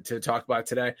backs to talk about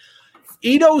today.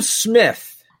 Ito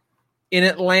Smith in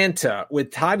Atlanta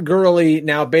with Todd Gurley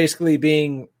now basically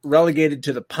being relegated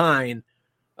to the pine,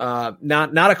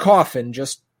 not a coffin,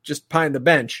 just pine the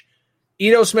bench.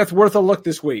 Ito Smith worth a look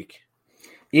this week.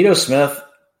 Ito Smith,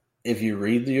 if you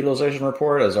read the utilization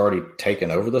report, has already taken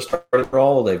over the starting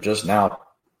role. They've just now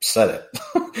said it.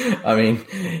 I mean,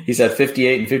 he's had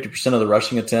 58 and 50% of the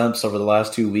rushing attempts over the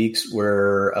last 2 weeks,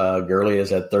 where Gurley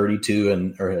has had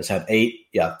 32 has had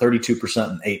 32%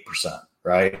 and 8%,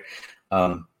 right?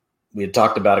 We had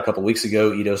talked about a couple weeks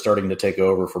ago, Ito starting to take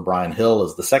over for Brian Hill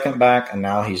as the second back, and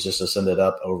now he's just ascended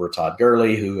up over Todd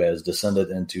Gurley, who has descended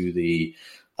into the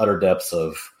utter depths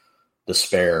of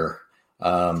despair.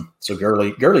 So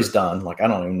Gurley's done. Like, I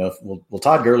don't even know will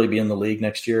Todd Gurley be in the league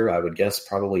next year? I would guess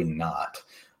probably not.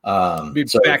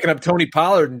 Backing up Tony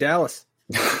Pollard in Dallas.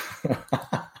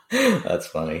 That's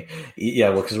funny. Yeah,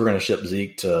 well, because we're going to ship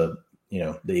Zeke to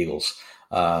the Eagles.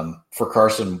 For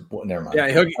Carson, never mind. Yeah,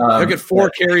 he'll get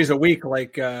 4 carries a week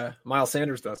like Miles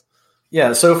Sanders does.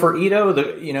 Yeah, so for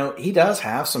Ito, he does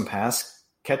have some pass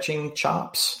catching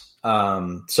chops.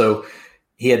 So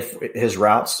he had his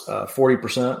routes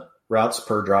 40% routes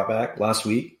per dropback last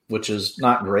week, which is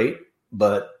not great,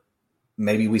 but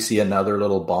maybe we see another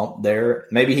little bump there.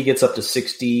 Maybe he gets up to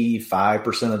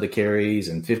 65% of the carries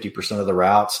and 50% of the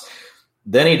routes.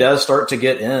 Then he does start to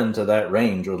get into that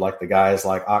range with like the guys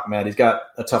like Ahmed. He's got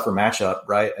a tougher matchup,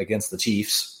 right, against the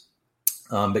Chiefs.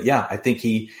 But yeah, I think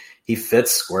he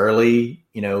fits squarely,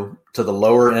 to the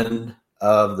lower end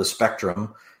of the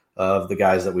spectrum of the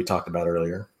guys that we talked about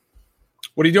earlier.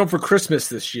 What are you doing for Christmas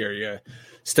this year? You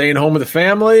staying home with the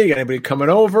family? You got anybody coming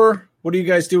over? What do you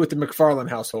guys do with the McFarland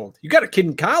household? You got a kid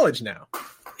in college now.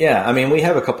 Yeah, I mean, we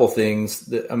have a couple things.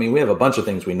 We have a bunch of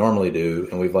things we normally do,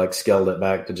 and we've scaled it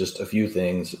back to just a few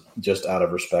things, just out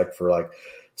of respect for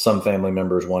some family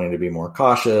members wanting to be more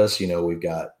cautious. We've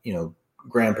got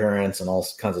grandparents and all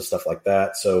kinds of stuff like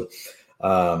that. So,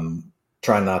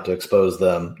 trying not to expose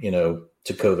them, to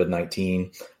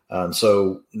COVID-19.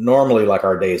 So normally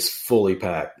our day is fully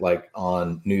packed,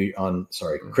 on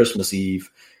Christmas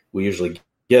Eve. We usually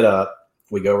get up,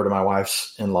 we go over to my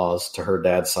wife's in-laws, to her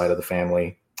dad's side of the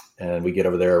family, and we get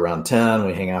over there around 10.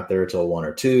 We hang out there till 1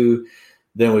 or 2.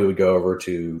 Then we would go over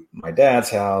to my dad's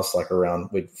house,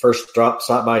 we'd first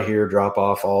stop by here, drop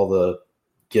off all the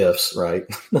gifts, right,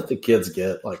 that the kids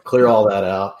get, clear all that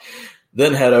out.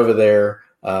 Then head over there,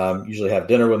 usually have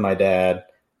dinner with my dad.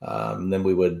 Then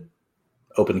we would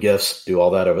open gifts, do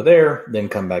all that over there, then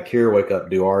come back here, wake up,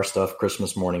 do our stuff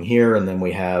Christmas morning here. And then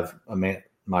we have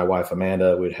my wife,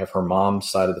 Amanda, we'd have her mom's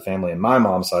side of the family and my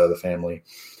mom's side of the family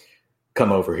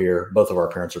come over here. Both of our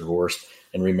parents are divorced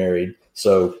and remarried.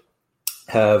 So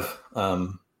have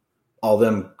all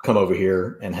them come over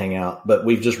here and hang out. But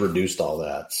we've just reduced all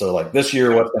that. So this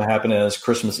year, what's going to happen is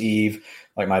Christmas Eve,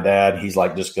 my dad, he's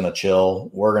just going to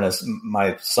chill.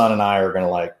 My son and I are going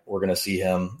to we're going to see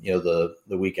him, the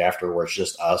week after, where it's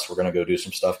just us. We're going to go do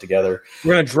some stuff together.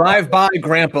 We're going to drive by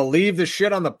Grandpa, leave the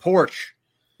shit on the porch.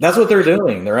 That's what they're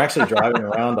doing. They're actually driving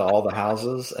around to all the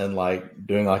houses and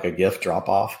doing a gift drop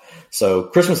off. So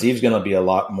Christmas Eve is going to be a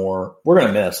lot more, we're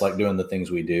going to miss doing the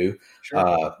things we do,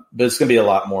 sure. But it's going to be a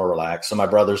lot more relaxed. So my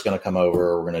brother's going to come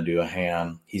over. We're going to do a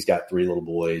ham. He's got 3 little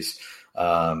boys.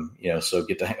 So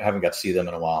haven't got to see them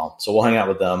in a while. So we'll hang out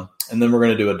with them. And then we're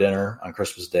going to do a dinner on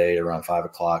Christmas Day around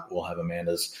 5:00. We'll have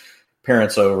Amanda's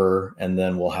parents over, and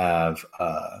then we'll have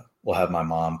my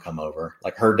mom come over.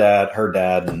 Her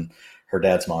dad and her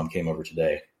dad's mom came over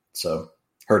today. So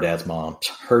her dad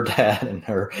and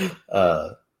her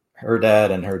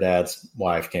dad's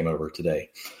wife came over today.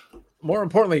 More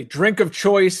importantly, drink of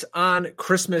choice on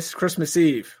Christmas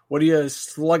Eve. What are you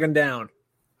slugging down?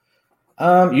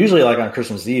 Usually like on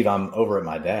Christmas Eve, I'm over at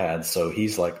my dad's, so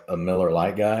he's like a Miller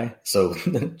Lite guy. So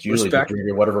usually just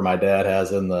drinking whatever my dad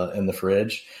has in the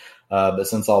fridge. But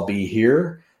since I'll be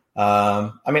here,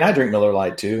 I mean, I drink Miller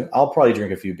Lite too. I'll probably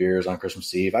drink a few beers on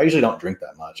Christmas Eve. I usually don't drink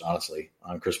that much, honestly,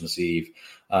 on Christmas Eve.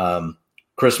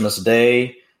 Christmas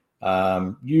Day,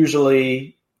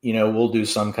 usually, we'll do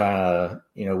some kind of,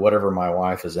 whatever my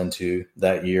wife is into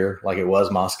that year. Like it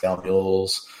was Moscow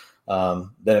Mules.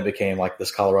 Then it became like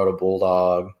this Colorado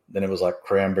Bulldog. Then it was like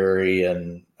cranberry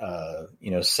and,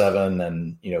 7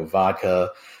 and,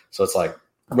 vodka. So it's like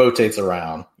rotates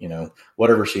around,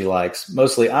 whatever she likes.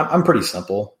 Mostly I'm pretty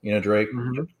simple, Drake.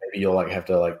 Mm-hmm. Maybe you'll have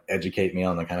to educate me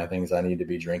on the kind of things I need to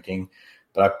be drinking,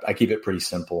 but I keep it pretty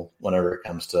simple whenever it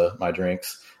comes to my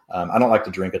drinks. I don't like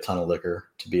to drink a ton of liquor,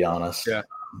 to be honest. Yeah.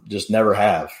 Just never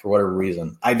have for whatever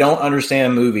reason. I don't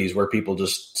understand movies where people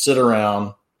just sit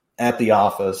around at the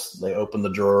office, they open the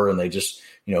drawer and they just,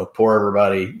 pour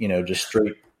everybody, just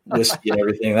straight whiskey and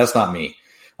everything. That's not me.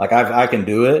 I can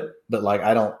do it, but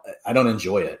I don't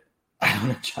enjoy it.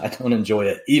 I don't enjoy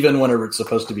it. Even whenever it's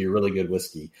supposed to be really good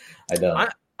whiskey, I don't.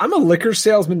 I'm a liquor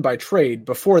salesman by trade.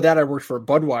 Before that, I worked for a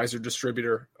Budweiser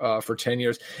distributor for 10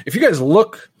 years. If you guys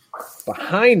look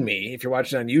behind me, if you're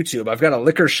watching on YouTube, I've got a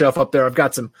liquor shelf up there. I've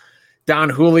got some Don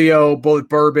Julio, Bullet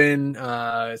Bourbon,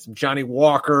 some Johnny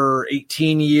Walker,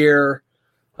 18-year,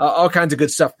 all kinds of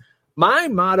good stuff. My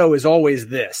motto is always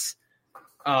this: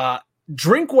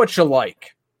 drink what you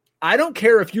like. I don't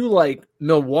care if you like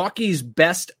Milwaukee's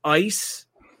Best Ice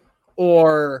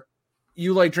or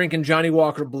you like drinking Johnny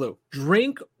Walker Blue.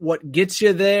 Drink what gets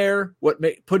you there, what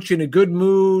puts you in a good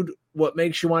mood, what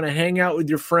makes you want to hang out with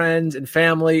your friends and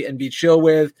family and be chill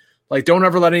with. Don't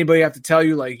ever let anybody have to tell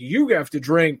you, you have to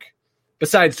drink,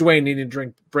 besides Dwayne needing to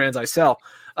drink brands I sell,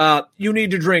 you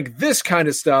need to drink this kind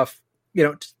of stuff.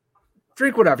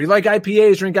 Drink whatever. If you like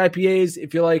IPAs, drink IPAs.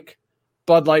 If you like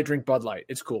Bud Light, drink Bud Light.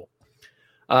 It's cool.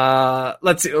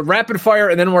 Let's see. Rapid fire,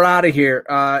 and then we're out of here.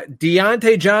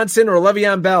 Deontay Johnson or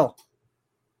Le'Veon Bell?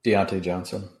 Deontay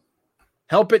Johnson.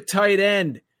 Help at tight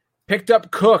end. Picked up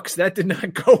Cooks. That did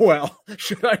not go well.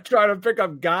 Should I try to pick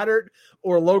up Goddard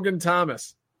or Logan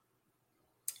Thomas?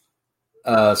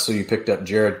 So you picked up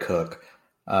Jared Cook,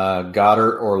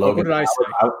 Goddard or Logan. What did I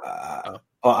say?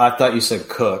 I thought you said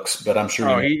Cooks, but I'm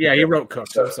sure. He wrote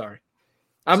Cooks. I'm sorry.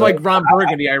 I'm like Ron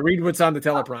Burgundy. I read what's on the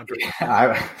teleprompter.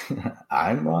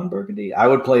 I'm Ron Burgundy. I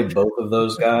would play both of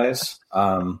those guys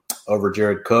over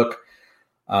Jared Cook.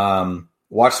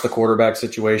 Watch the quarterback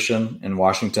situation in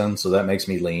Washington, so that makes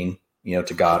me lean,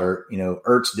 to Goddard.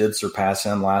 Ertz did surpass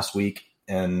him last week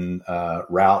in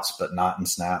routes, but not in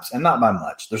snaps, and not by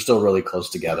much. They're still really close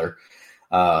together.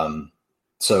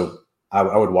 So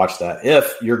I would watch that.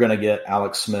 If you're going to get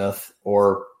Alex Smith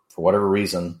or for whatever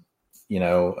reason,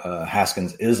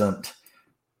 Haskins isn't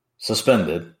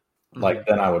suspended,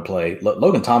 then I would play.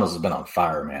 Logan Thomas has been on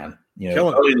fire, man.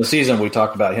 Early in the season, we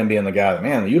talked about him being the guy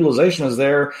that, the utilization is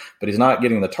there, but he's not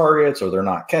getting the targets or they're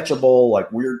not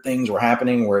catchable. Weird things were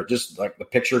happening where it just the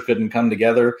picture couldn't come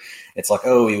together. It's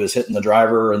he was hitting the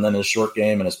driver and then his short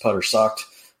game and his putter sucked.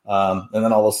 And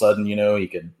then all of a sudden,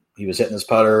 he was hitting his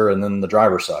putter and then the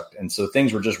driver sucked. And so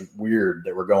things were just weird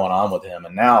that were going on with him.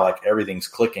 And now everything's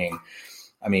clicking.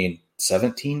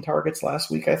 17 targets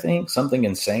last week, I think, something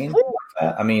insane like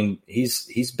that.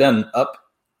 He's been up,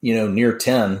 near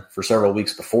 10 for several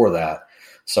weeks before that.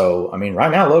 So, right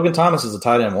now, Logan Thomas is a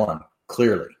tight end one,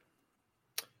 clearly.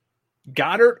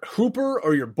 Goddard, Hooper,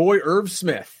 or your boy Irv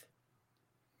Smith?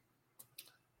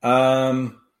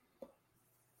 I'm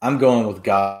going with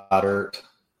Goddard.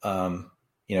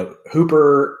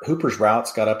 Hooper's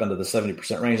routes got up into the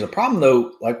 70% range. The problem,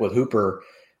 though, with Hooper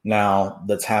now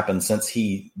that's happened since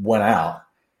he went out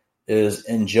is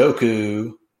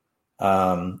Njoku,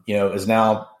 is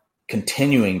now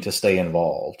continuing to stay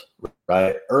involved,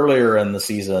 right? Earlier in the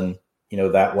season,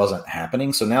 that wasn't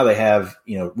happening. So now they have,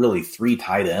 really 3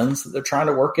 tight ends that they're trying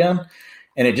to work in.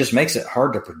 And it just makes it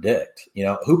hard to predict.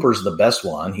 Hooper's the best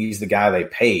one. He's the guy they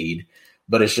paid,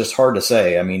 but it's just hard to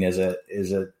say. Is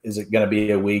it going to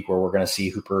be a week where we're going to see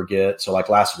Hooper get, so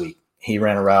last week, he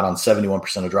ran a route on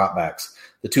 71% of dropbacks.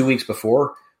 The 2 weeks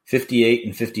before, 58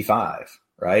 and 55.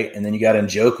 Right. And then you got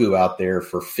Njoku out there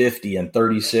for 50 and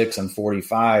 36 and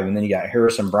 45. And then you got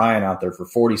Harrison Bryant out there for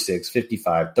 46,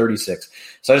 55, 36.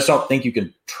 So I just don't think you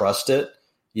can trust it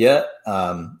yet.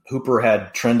 Hooper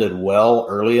had trended well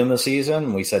early in the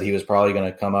season. We said he was probably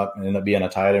going to come up and end up being a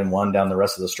tight end one down the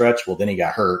rest of the stretch. Well, then he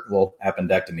got hurt.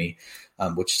 Appendectomy,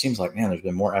 which seems like, there's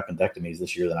been more appendectomies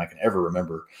this year than I can ever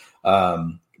remember.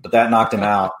 But that knocked him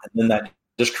out. And then that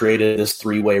just created this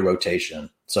 3-way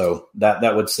rotation. So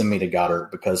that would send me to Goddard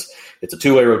because it's a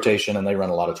two-way rotation and they run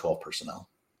a lot of 12 personnel.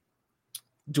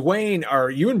 Dwayne, are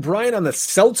you and Brian on the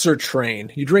seltzer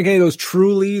train? You drink any of those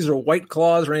Trulies or White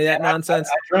Claws or any of that nonsense?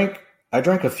 I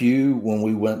drank a few when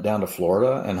we went down to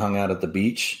Florida and hung out at the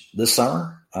beach this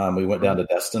summer. We went down to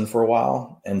Destin for a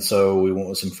while, and so we went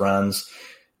with some friends.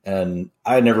 And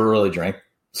I never really drank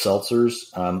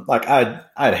seltzers. Like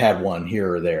I'd had one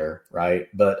here or there, right?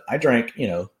 But I drank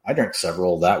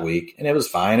several that week, and it was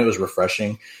fine. It was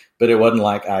refreshing, but it wasn't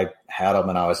like I had them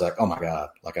and I was like, oh my God,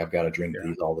 like I've got to drink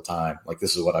these all the time. Like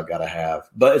this is what I've got to have.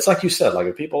 But it's like you said, like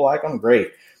if people like them,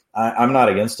 great. I'm not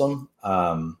against them.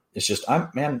 It's just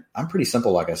I'm pretty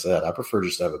simple. Like I said, I prefer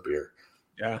just to have a beer.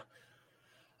 Yeah.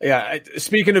 Yeah.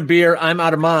 Speaking of beer, I'm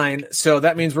out of mine. So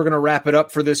that means we're going to wrap it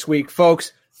up for this week.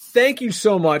 Folks, thank you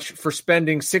so much for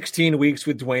spending 16 weeks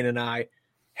with Dwayne and I.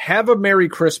 Have a Merry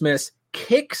Christmas.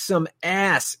 Kick some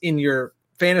ass in your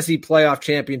fantasy playoff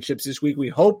championships this week. We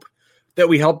hope that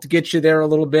we helped get you there a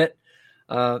little bit.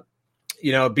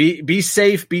 Be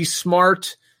safe, be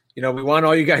smart. We want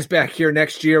all you guys back here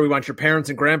next year. We want your parents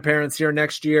and grandparents here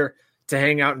next year to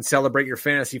hang out and celebrate your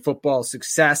fantasy football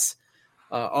success.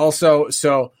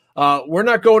 We're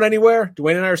not going anywhere.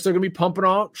 Dwayne and I are still going to be pumping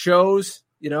out shows,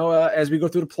 as we go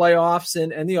through the playoffs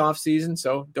and the off season.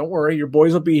 So don't worry, your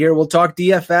boys will be here. We'll talk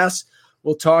DFS.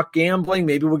 We'll talk gambling.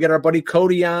 Maybe we'll get our buddy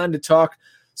Cody on to talk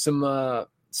some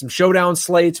showdown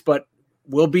slates, but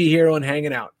we'll be here and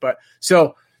hanging out. But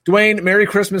so Dwayne, Merry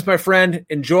Christmas, my friend.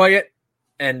 Enjoy it.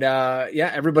 And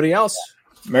everybody else.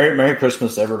 Merry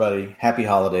Christmas to everybody. Happy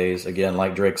holidays. Again,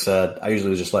 like Drake said, I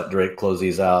usually just let Drake close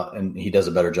these out and he does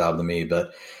a better job than me,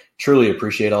 but truly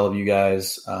appreciate all of you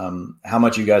guys. How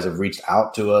much you guys have reached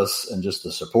out to us and just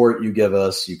the support you give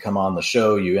us. You come on the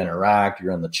show, you interact,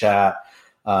 you're in the chat.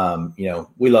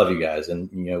 We love you guys and,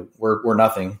 we're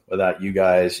nothing without you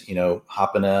guys,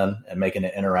 hopping in and making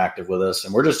it interactive with us.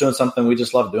 And we're just doing something we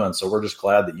just love doing. So we're just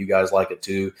glad that you guys like it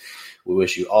too. We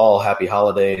wish you all happy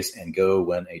holidays and go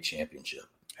win a championship.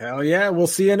 Hell yeah. We'll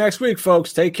see you next week,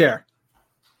 folks. Take care.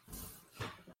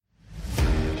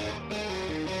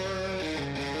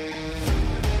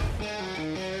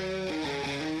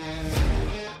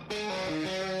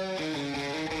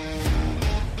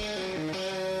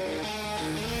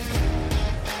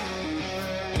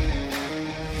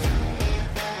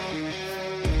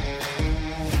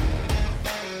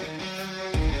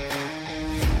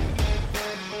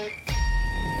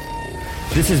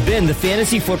 This has been the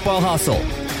Fantasy Football Hustle.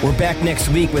 We're back next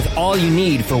week with all you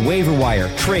need for waiver wire,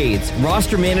 trades,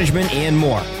 roster management, and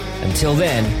more. Until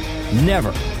then,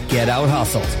 never get out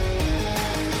hustled.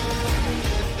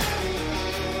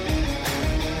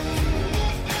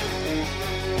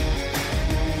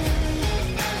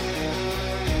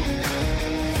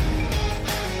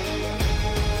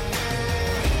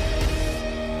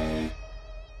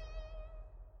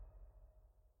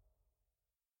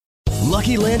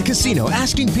 Lucky Land Casino,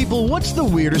 asking people, what's the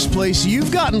weirdest place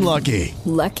you've gotten lucky?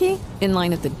 Lucky? In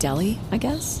line at the deli, I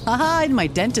guess? Aha, in my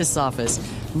dentist's office.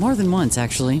 More than once,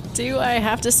 actually. Do I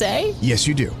have to say? Yes,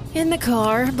 you do. In the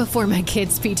car before my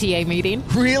kids' PTA meeting.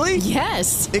 Really?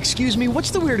 Yes. Excuse me,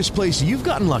 what's the weirdest place you've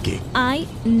gotten lucky? I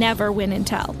never win and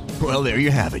tell. Well, there you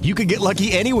have it. You can get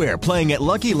lucky anywhere, playing at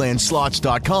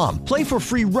LuckyLandSlots.com. Play for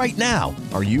free right now.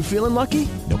 Are you feeling lucky?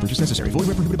 No purchase necessary. Void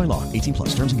where prohibited by law.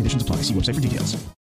 18+. Terms and conditions apply. See website for details.